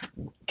up,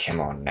 come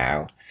on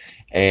now.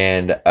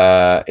 And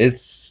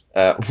it's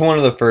one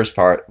of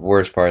the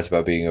worst parts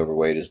about being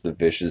overweight is the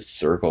vicious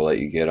circle that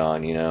you get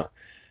on. You know,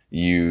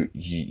 you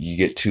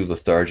get too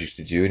lethargic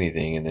to do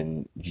anything, and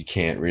then you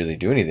can't really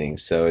do anything.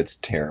 So it's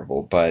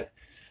terrible. But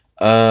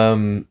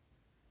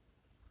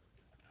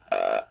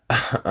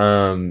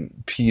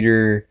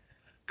Peter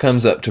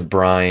comes up to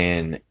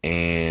Brian,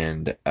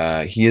 and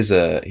he has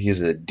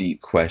a deep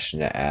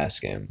question to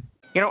ask him.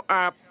 You know,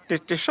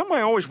 there's something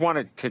I always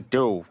wanted to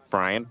do,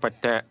 Brian,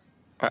 but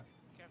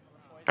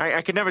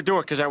I could never do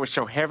it because I was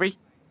so heavy.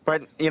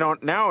 But,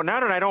 now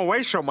that I don't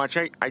weigh so much,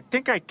 I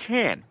think I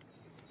can.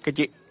 Could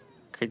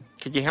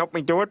you help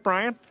me do it,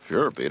 Brian?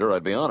 Sure, Peter,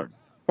 I'd be honored.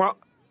 Well,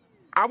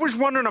 I was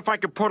wondering if I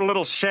could put a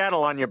little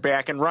saddle on your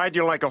back and ride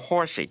you like a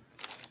horsey.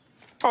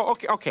 Oh,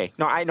 okay.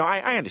 No,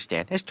 I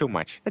understand. It's too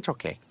much. It's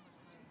okay.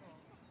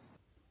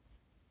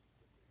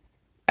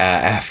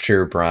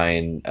 After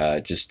Brian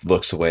just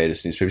looks away at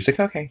his newspaper, he's like,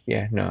 okay,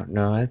 yeah,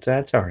 no,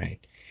 that's all right.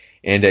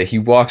 And he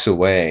walks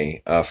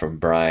away from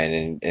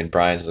Brian, and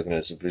Brian's looking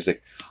at him. He's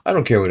like, I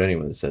don't care what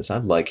anyone says. I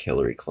like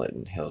Hillary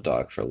Clinton, Hill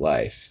Dog for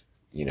life,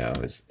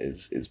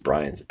 is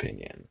Brian's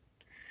opinion.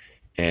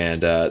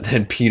 And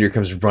then Peter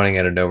comes running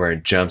out of nowhere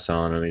and jumps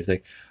on him. He's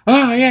like,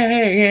 oh,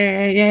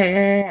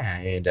 yeah.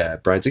 And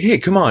Brian's like, hey,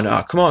 come on,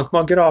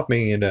 get off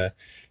me. And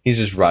he's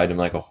just riding him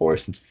like a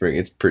horse. It's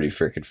pretty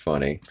freaking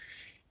funny.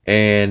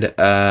 And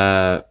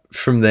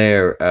from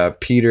there,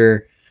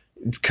 Peter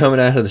is coming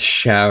out of the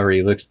shower.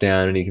 He looks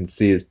down and he can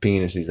see his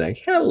penis. He's like,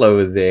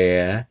 hello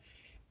there.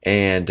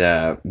 And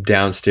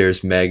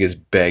downstairs, Meg is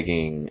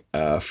begging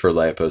for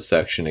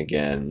liposuction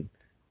again.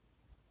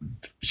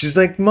 She's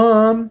like,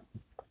 Mom,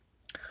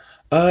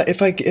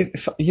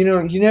 if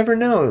you never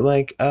know.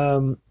 Like,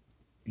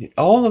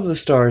 all of the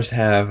stars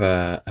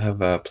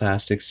have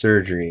plastic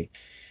surgery.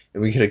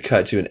 And we could have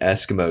cut to an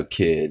Eskimo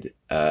kid.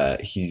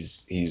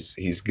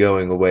 He's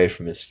going away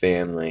from his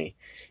family,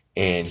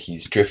 and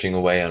he's drifting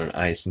away on an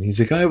ice. And he's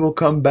like, I will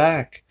come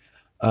back.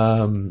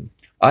 I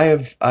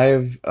have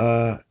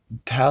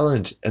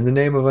talent in the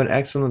name of an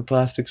excellent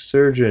plastic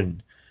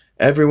surgeon.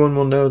 Everyone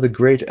will know the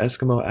great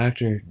Eskimo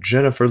actor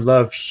Jennifer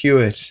Love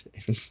Hewitt.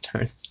 And he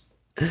starts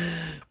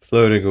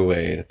floating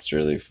away, and it's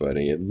really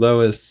funny. And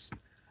Lois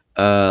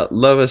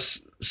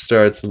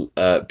starts.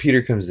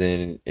 Peter comes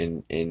in,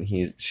 and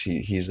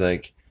he's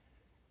like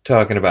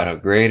talking about how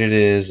great it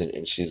is,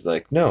 and she's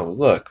like, no,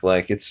 look,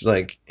 like it's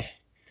like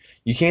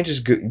you can't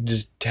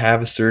just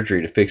have a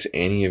surgery to fix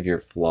any of your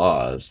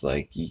flaws.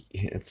 Like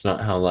it's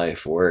not how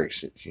life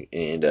works.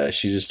 And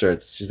she just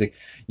starts. She's like,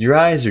 your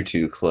eyes are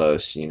too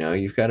close.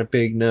 You've got a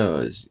big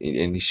nose,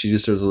 and she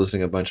just starts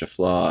listing a bunch of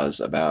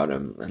flaws about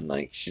him. And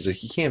like she's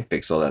like, you can't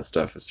fix all that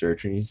stuff with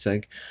surgery. And he's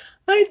like,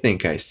 I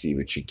think I see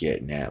what you're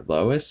getting at,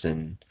 Lois.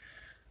 And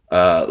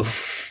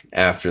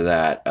after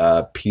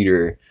that,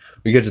 Peter,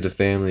 we get to the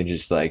family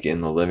just like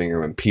in the living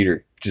room, and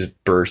Peter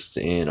just bursts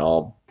in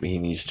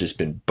he's just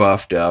been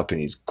buffed up, and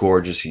he's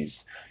gorgeous.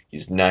 He's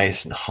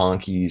nice and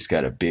honky. He's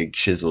got a big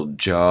chiseled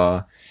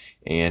jaw.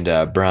 And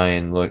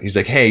Brian, he's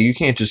like, hey, you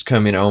can't just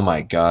come in. Oh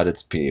my God,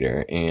 it's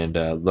Peter. And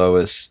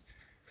Lois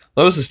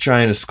is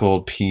trying to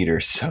scold Peter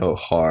so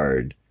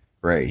hard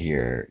right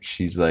here.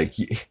 She's like,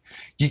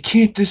 you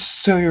can't, this is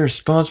so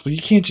irresponsible.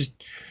 You can't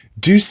just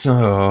do so.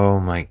 Oh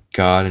my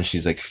God. And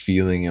she's like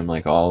feeling him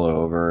like all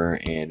over,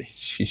 and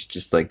she's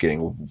just like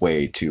getting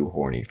way too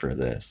horny for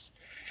this.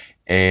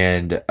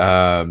 And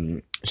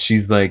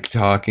she's like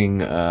talking,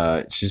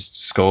 she's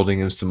scolding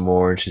him some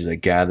more, and she's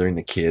like gathering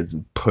the kids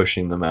and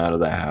pushing them out of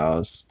the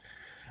house.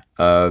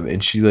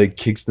 And she like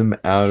kicks them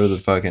out of the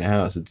fucking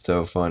house. It's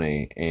so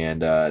funny.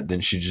 And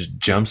then she just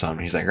jumps on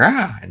him. He's like,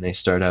 rah! And they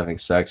start having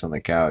sex on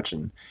the couch.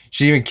 And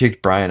she even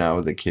kicked Brian out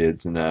with the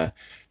kids. And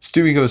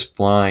Stewie goes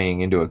flying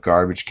into a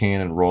garbage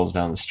can and rolls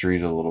down the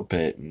street a little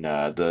bit. And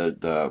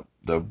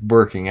the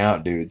working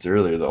out dudes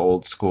earlier, the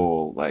old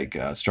school like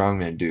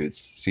strongman dudes,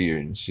 see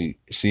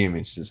him,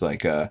 and she's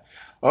like,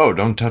 oh,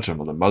 don't touch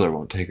him, or the mother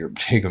won't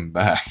take him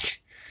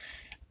back.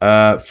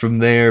 From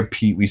there,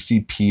 we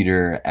see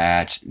Peter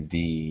at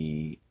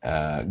the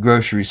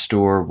grocery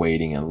store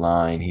waiting in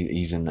line.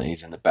 He's in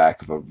the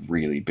back of a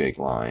really big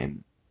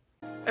line.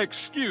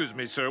 Excuse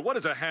me, sir. What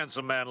is a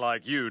handsome man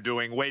like you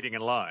doing waiting in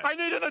line? I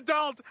need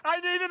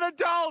an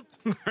adult!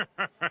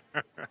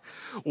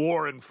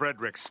 Warren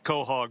Fredericks,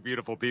 Quahog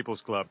Beautiful People's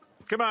Club.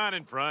 Come on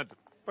in front.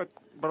 But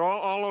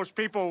all those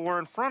people were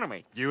in front of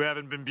me. You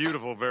haven't been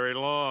beautiful very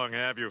long,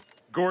 have you?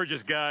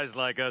 Gorgeous guys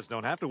like us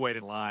don't have to wait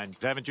in line.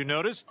 Haven't you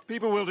noticed?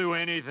 People will do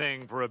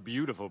anything for a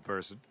beautiful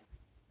person.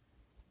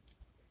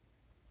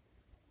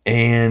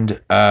 And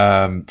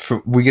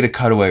we get a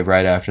cutaway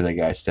right after the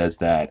guy says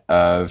that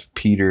of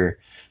Peter.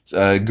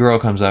 A girl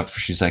comes up.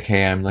 She's like,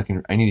 hey, I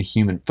need a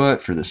human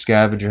foot for the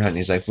scavenger hunt. And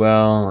he's like,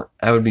 well,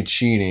 that would be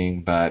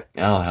cheating, but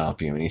I'll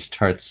help you. And he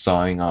starts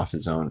sawing off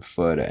his own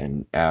foot,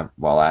 and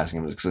while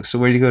asking him, so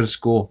where do you go to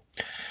school?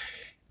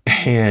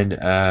 And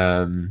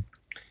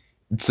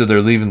so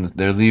they're leaving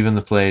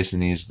the place,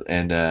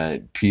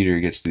 and Peter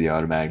gets to the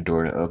automatic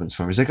door, and it opens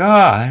for him. He's like,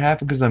 that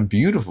happened because I'm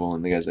beautiful.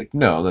 And the guy's like,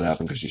 no, that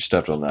happened because you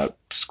stepped on that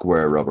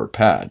square rubber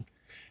pad.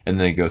 And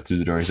then they go through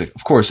the door, and he's like,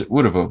 of course it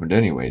would have opened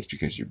anyways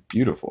because you're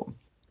beautiful.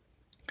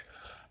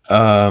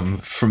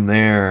 From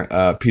there,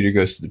 Peter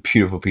goes to the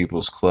Beautiful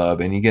People's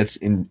Club, and he gets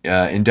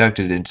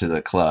inducted into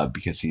the club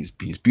because he's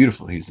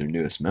beautiful. He's their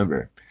newest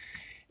member.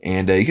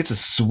 And he gets a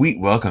sweet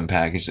welcome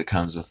package that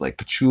comes with like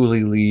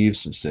patchouli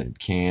leaves, some scented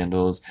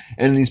candles,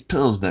 and these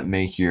pills that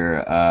make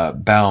your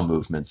bowel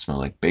movements smell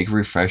like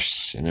bakery fresh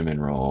cinnamon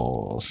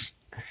rolls.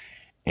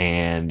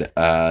 And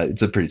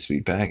it's a pretty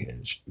sweet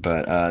package.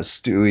 But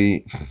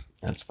Stewie,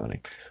 that's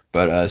funny.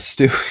 But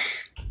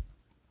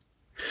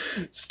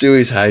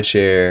Stewie's high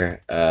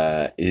chair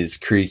is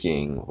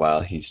creaking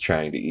while he's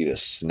trying to eat a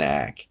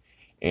snack.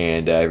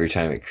 And every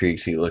time it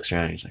creaks, he looks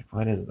around and he's like,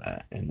 what is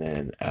that? And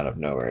then out of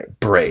nowhere, it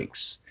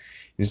breaks.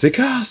 And he's like,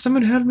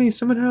 someone help me,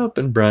 someone help.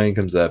 And Brian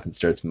comes up and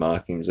starts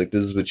mocking. He's like,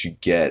 this is what you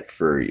get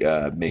for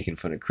making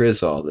fun of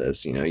Chris all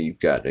this. You know, you've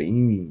got an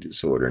eating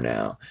disorder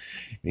now.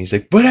 And he's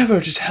like, whatever,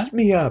 just help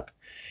me up.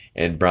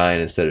 And Brian,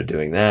 instead of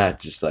doing that,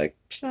 just like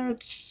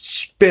starts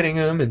spinning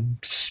him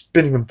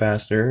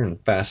faster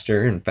and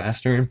faster and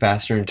faster and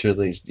faster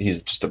until he's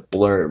just a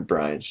blur. And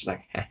Brian's just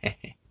like,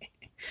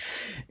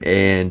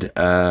 and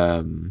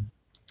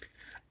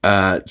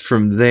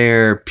from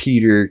there,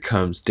 Peter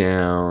comes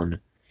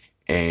down,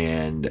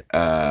 and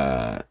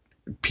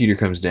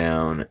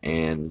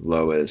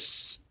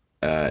Lois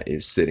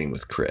is sitting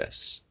with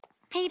Chris.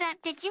 Peter,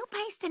 did you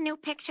paste a new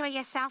picture of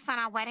yourself on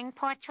our wedding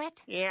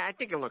portrait? Yeah, I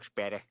think it looks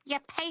better. You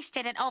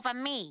pasted it over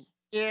me.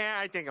 Yeah,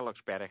 I think it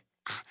looks better.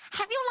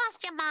 Have you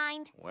lost your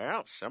mind?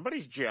 Well,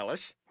 somebody's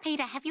jealous.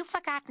 Peter, have you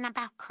forgotten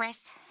about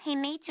Chris? He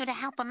needs you to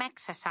help him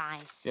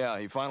exercise. Yeah,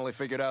 he finally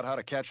figured out how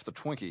to catch the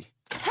Twinkie.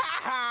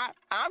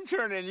 I'm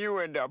turning you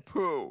into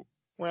poo.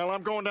 Well,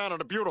 I'm going down to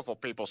the Beautiful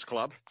People's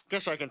Club.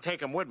 Guess I can take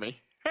him with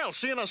me. Hell,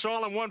 seeing us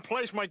all in one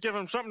place might give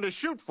him something to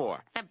shoot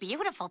for. The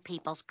Beautiful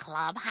People's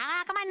Club?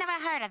 How come I never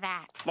heard of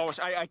that? Lois,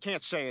 I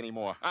can't say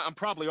anymore. I'm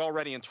probably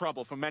already in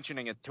trouble for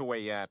mentioning it to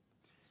a,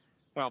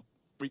 well,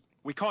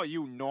 we call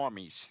you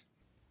normies.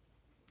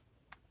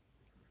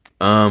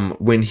 I'm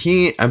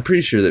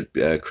pretty sure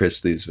that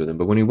Chris leaves with him,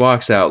 but when he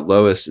walks out,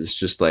 Lois is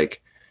just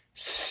like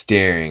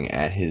staring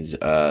at his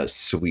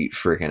sweet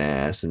freaking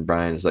ass, and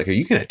Brian is like, are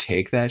you gonna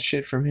take that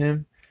shit from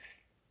him?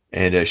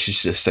 And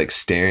she's just like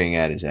staring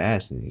at his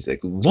ass, and he's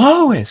like,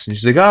 Lois, and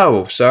she's like,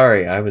 oh,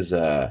 sorry, I was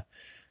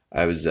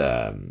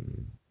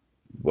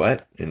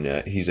what?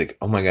 And he's like,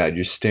 oh my god,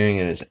 you're staring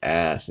at his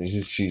ass. And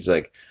she's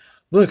like,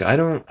 look,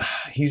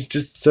 he's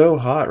just so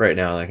hot right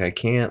now, like I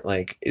can't,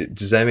 like,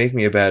 does that make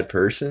me a bad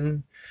person?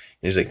 And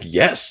he's like,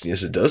 yes,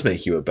 it does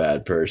make you a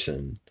bad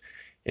person.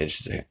 And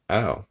she's like,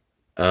 oh.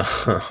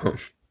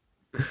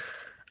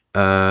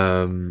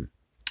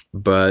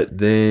 But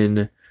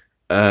then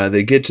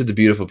they get to the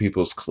Beautiful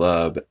People's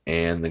Club,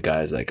 and the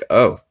guy's like,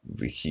 oh,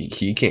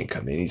 he can't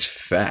come in, he's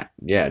fat.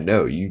 Yeah,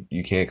 no,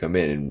 you can't come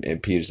in.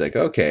 And Peter's like,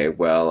 okay,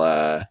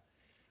 well,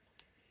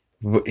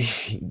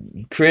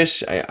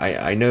 Chris,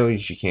 I know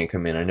you can't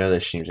come in. I know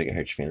this seems like it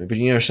hurts your family, but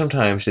you know,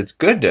 sometimes it's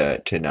good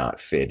to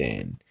not fit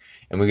in.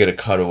 And we get a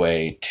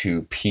cutaway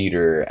to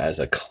Peter as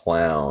a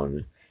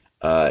clown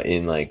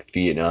in like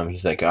Vietnam.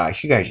 He's like,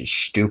 you guys are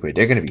stupid.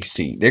 They're gonna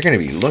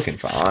be looking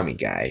for army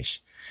guys.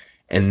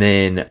 And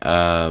then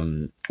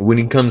when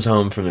he comes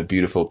home from the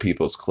Beautiful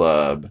People's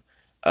Club,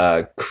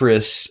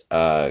 Chris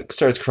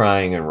starts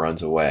crying and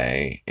runs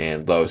away,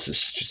 and Lois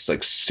is just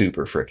like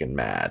super freaking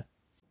mad.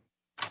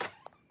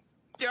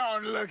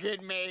 Don't look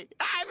at me.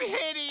 I'm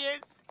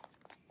hideous.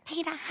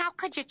 Peter, how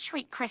could you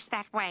treat Chris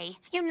that way?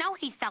 You know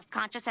he's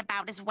self-conscious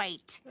about his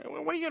weight.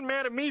 What are you getting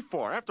mad at me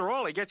for? After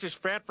all, he gets his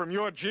fat from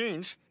your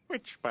jeans,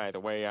 which, by the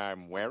way,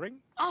 I'm wearing.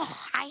 Oh,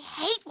 I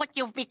hate what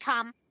you've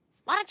become.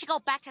 Why don't you go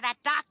back to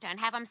that doctor and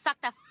have him suck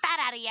the fat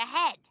out of your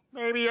head?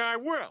 Maybe I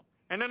will.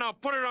 And then I'll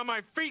put it on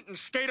my feet and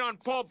skate on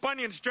Paul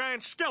Bunyan's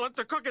giant skillet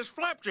to cook his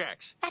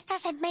flapjacks. That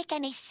doesn't make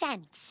any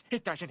sense.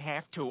 It doesn't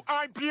have to.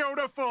 I'm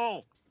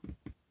beautiful.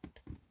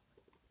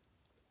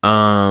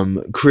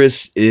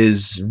 Chris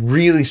is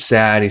really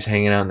sad. He's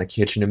hanging out in the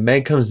kitchen, and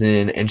Meg comes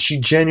in, and she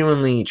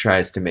genuinely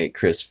tries to make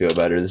Chris feel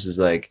better. This is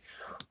like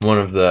one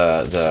of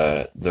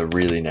the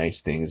really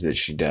nice things that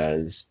she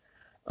does.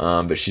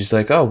 But she's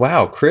like, oh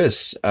wow,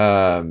 Chris,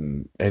 have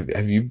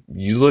you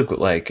look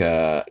like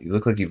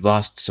you've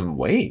lost some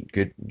weight.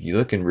 Good, you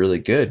looking really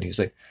good. And he's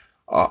like,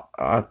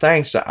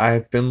 thanks.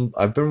 I've been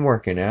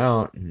working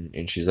out.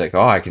 And she's like,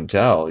 oh, I can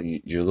tell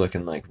you're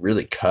looking like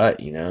really cut,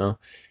 you know.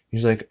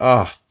 He's like,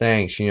 oh,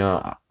 thanks. You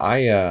know,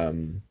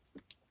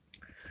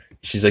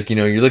 she's like, you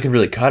know, you're looking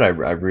really cut. I'm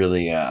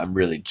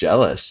really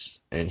jealous.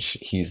 And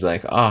he's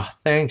like, oh,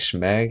 thanks,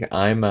 Meg.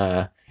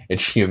 And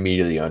she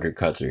immediately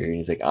undercuts her. And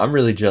he's like, I'm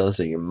really jealous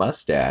of your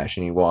mustache.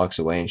 And he walks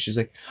away, and she's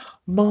like,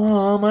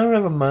 Mom, I don't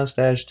have a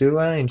mustache, do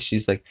I? And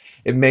she's like,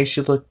 it makes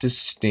you look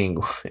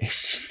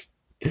distinguished.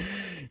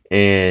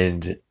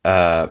 And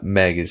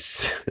Meg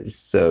is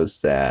so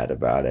sad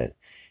about it.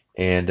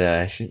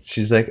 And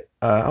she's like,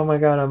 oh my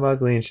God, I'm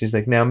ugly. And she's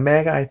like, now,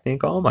 Meg, I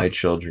think all my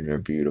children are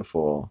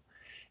beautiful.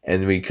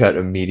 And we cut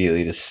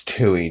immediately to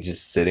Stewie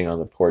just sitting on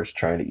the porch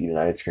trying to eat an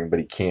ice cream, but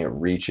he can't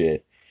reach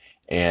it.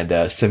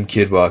 And some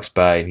kid walks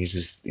by, and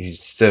he's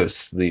so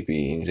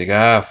sleepy. And he's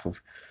like,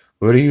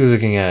 what are you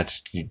looking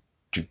at? You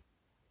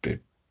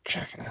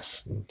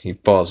jackass. And he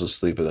falls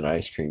asleep with an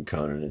ice cream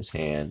cone in his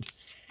hand.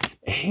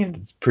 And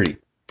it's pretty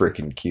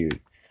freaking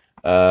cute.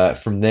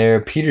 From there,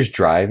 Peter's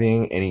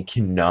driving, and he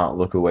cannot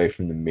look away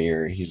from the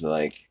mirror. He's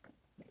like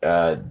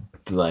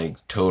totally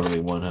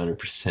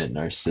 100%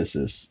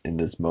 Narcissus in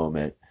this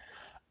moment.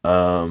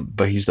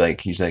 But he's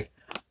like,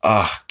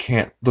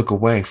 can't look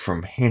away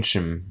from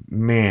handsome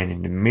man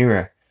in the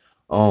mirror.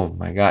 Oh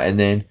my God. And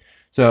then,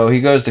 so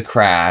he goes to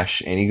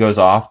crash and he goes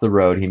off the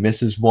road. He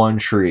misses one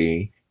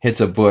tree,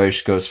 hits a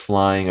bush, goes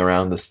flying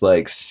around this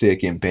like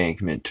sick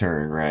embankment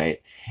turn, right?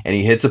 And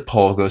he hits a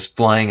pole, goes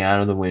flying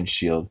out of the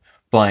windshield,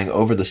 flying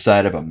over the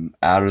side of a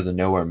out of the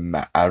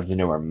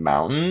nowhere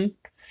mountain.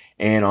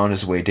 And on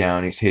his way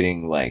down, he's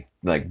hitting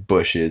like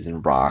bushes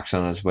and rocks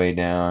on his way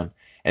down.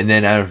 And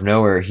then out of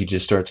nowhere, he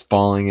just starts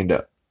falling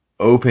into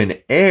open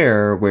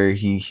air where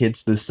he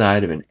hits the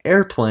side of an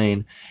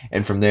airplane,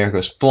 and from there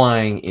goes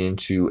flying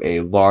into a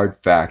lard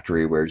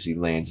factory where he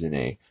lands in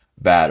a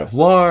vat of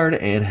lard,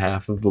 and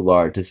half of the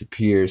lard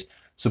disappears,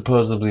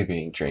 supposedly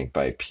being drank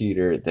by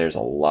Peter. There's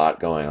a lot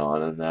going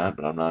on in that,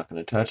 but I'm not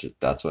going to touch it.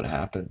 That's what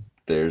happened.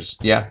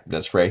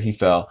 That's right. He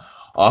fell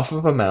off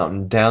of a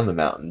mountain, down the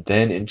mountain,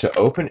 then into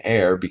open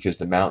air because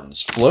the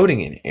mountain's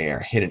floating in air,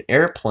 hit an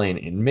airplane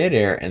in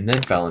midair, and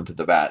then fell into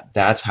the vat.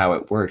 That's how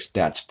it works.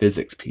 That's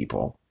physics,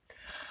 people.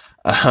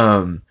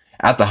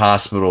 At the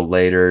hospital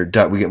later,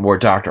 we get more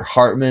Dr.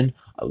 Hartman.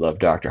 I love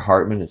Dr.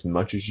 Hartman as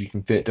much as you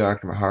can fit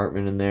Dr.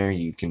 Hartman in there.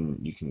 You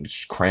can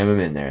just cram him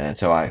in there.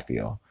 That's how I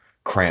feel.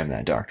 Cram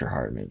that Dr.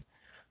 Hartman.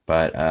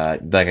 But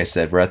like I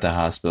said, we're at the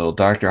hospital.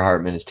 Dr.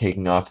 Hartman is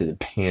taking off the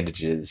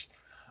bandages,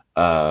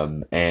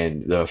 and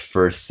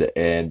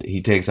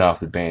he takes off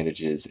the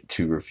bandages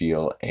to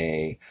reveal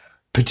a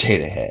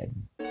potato head.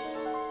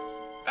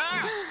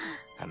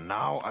 And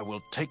now I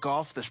will take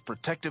off this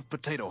protective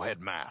potato head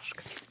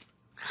mask.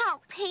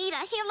 Oh, Peter,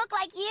 you look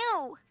like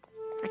you.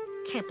 I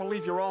can't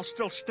believe you're all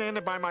still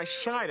standing by my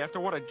side after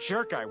what a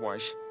jerk I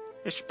was.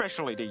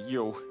 Especially to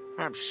you.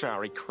 I'm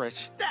sorry,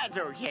 Chris. That's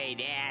okay,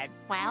 Dad.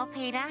 Well,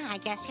 Peter, I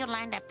guess you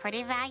learned a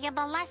pretty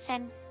valuable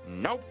lesson.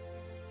 Nope.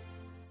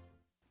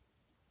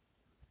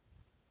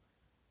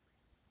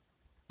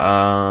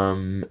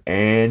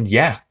 And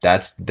yeah,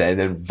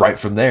 then right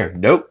from there.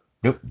 Nope,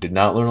 did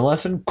not learn a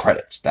lesson.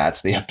 Credits.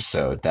 That's the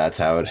episode. That's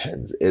how it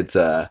ends. It's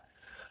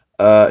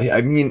I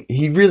mean,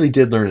 he really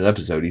did learn an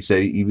episode. He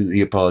said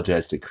he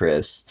apologized to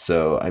Chris.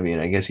 So, I mean,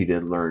 I guess he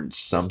did learn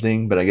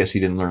something, but I guess he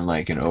didn't learn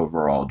like an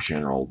overall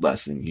general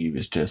lesson. He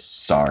was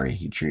just sorry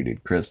he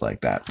treated Chris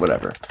like that.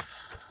 Whatever.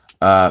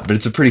 But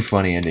it's a pretty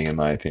funny ending in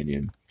my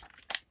opinion.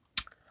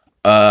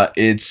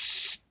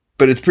 It's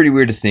pretty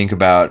weird to think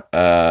about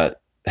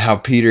how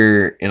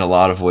Peter in a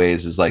lot of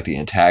ways is like the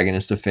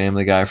antagonist of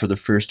Family Guy for the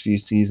first few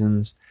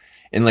seasons.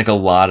 In like a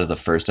lot of the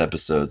first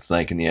episodes,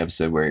 like in the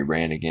episode where he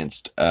ran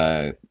against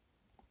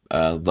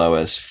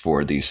Lois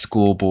for the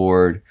school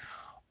board,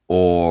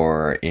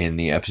 or in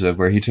the episode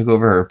where he took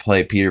over her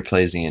play, Peter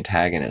plays the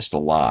antagonist a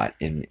lot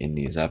in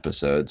these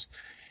episodes.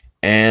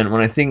 And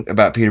when I think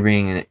about Peter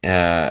being,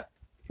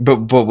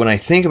 but when I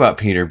think about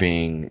Peter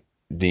being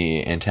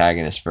the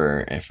antagonist for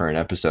an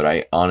episode,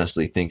 I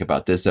honestly think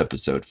about this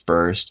episode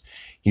first.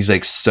 He's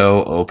like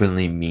so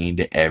openly mean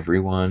to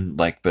everyone,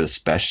 like, but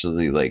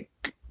especially like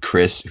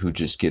Chris, who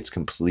just gets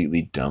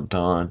completely dumped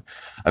on.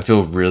 I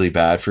feel really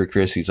bad for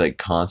Chris. He's like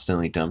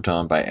constantly dumped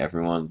on by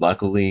everyone.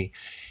 Luckily,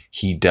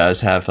 he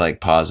does have like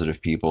positive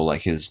people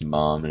like his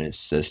mom and his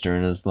sister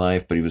in his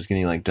life, but he was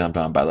getting like dumped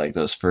on by like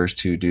those first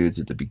two dudes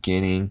at the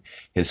beginning,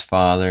 his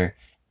father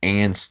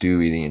and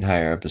Stewie the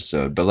entire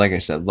episode. But like I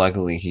said,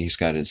 luckily he's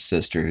got his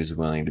sister who's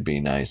willing to be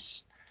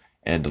nice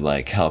and to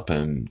like help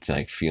him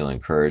like feel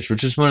encouraged,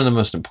 which is one of the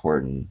most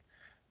important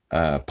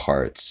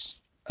parts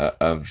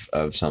of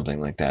something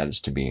like that,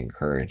 is to be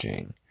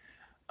encouraging.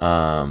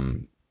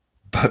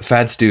 But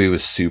Fat Stewie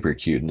was super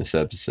cute in this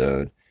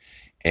episode,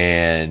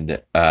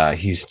 and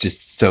he's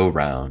just so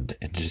round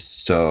and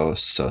just so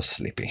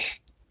sleepy.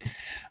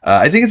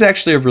 I think it's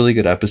actually a really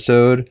good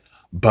episode,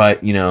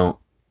 but you know,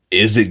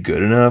 is it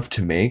good enough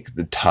to make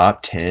the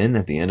top 10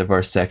 at the end of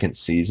our second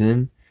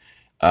season?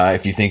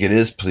 If you think it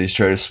is, please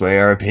try to sway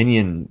our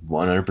opinion.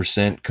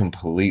 100%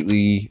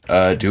 completely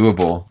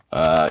doable.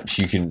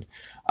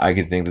 I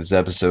could think this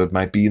episode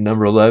might be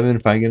number 11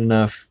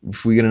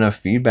 if we get enough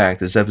feedback.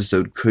 This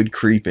episode could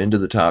creep into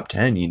the top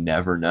 10. You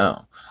never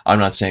know. I'm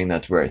not saying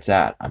that's where it's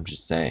at. I'm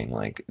just saying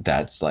like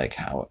that's like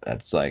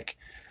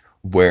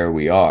where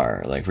we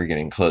are. Like we're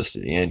getting close to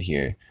the end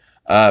here.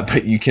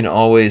 But you can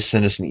always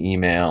send us an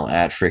email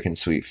at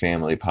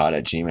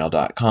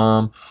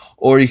frickinsweetfamilypod@gmail.com,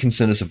 or you can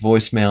send us a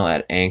voicemail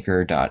at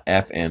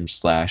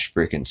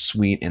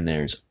anchor.fm/frickinsweet, and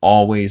there's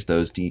always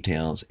those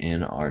details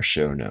in our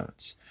show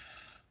notes.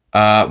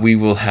 We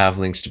will have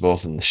links to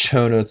both in the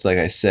show notes, like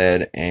I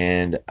said,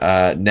 and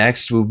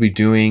next we'll be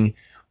doing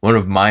one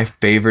of my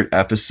favorite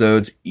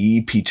episodes,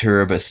 E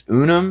Peteribus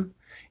Unum.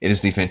 It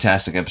is the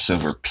fantastic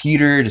episode where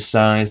Peter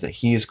decides that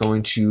he is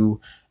going to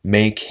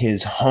make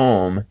his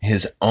home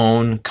his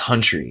own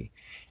country,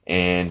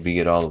 and we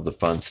get all of the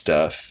fun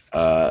stuff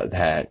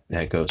that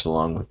goes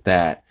along with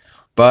that.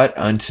 But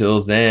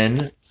until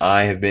then,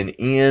 I have been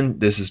Ian.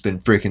 This has been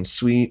Frickin'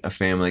 Sweet, a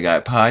Family Guy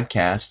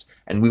podcast,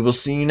 and we will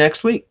see you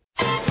next week.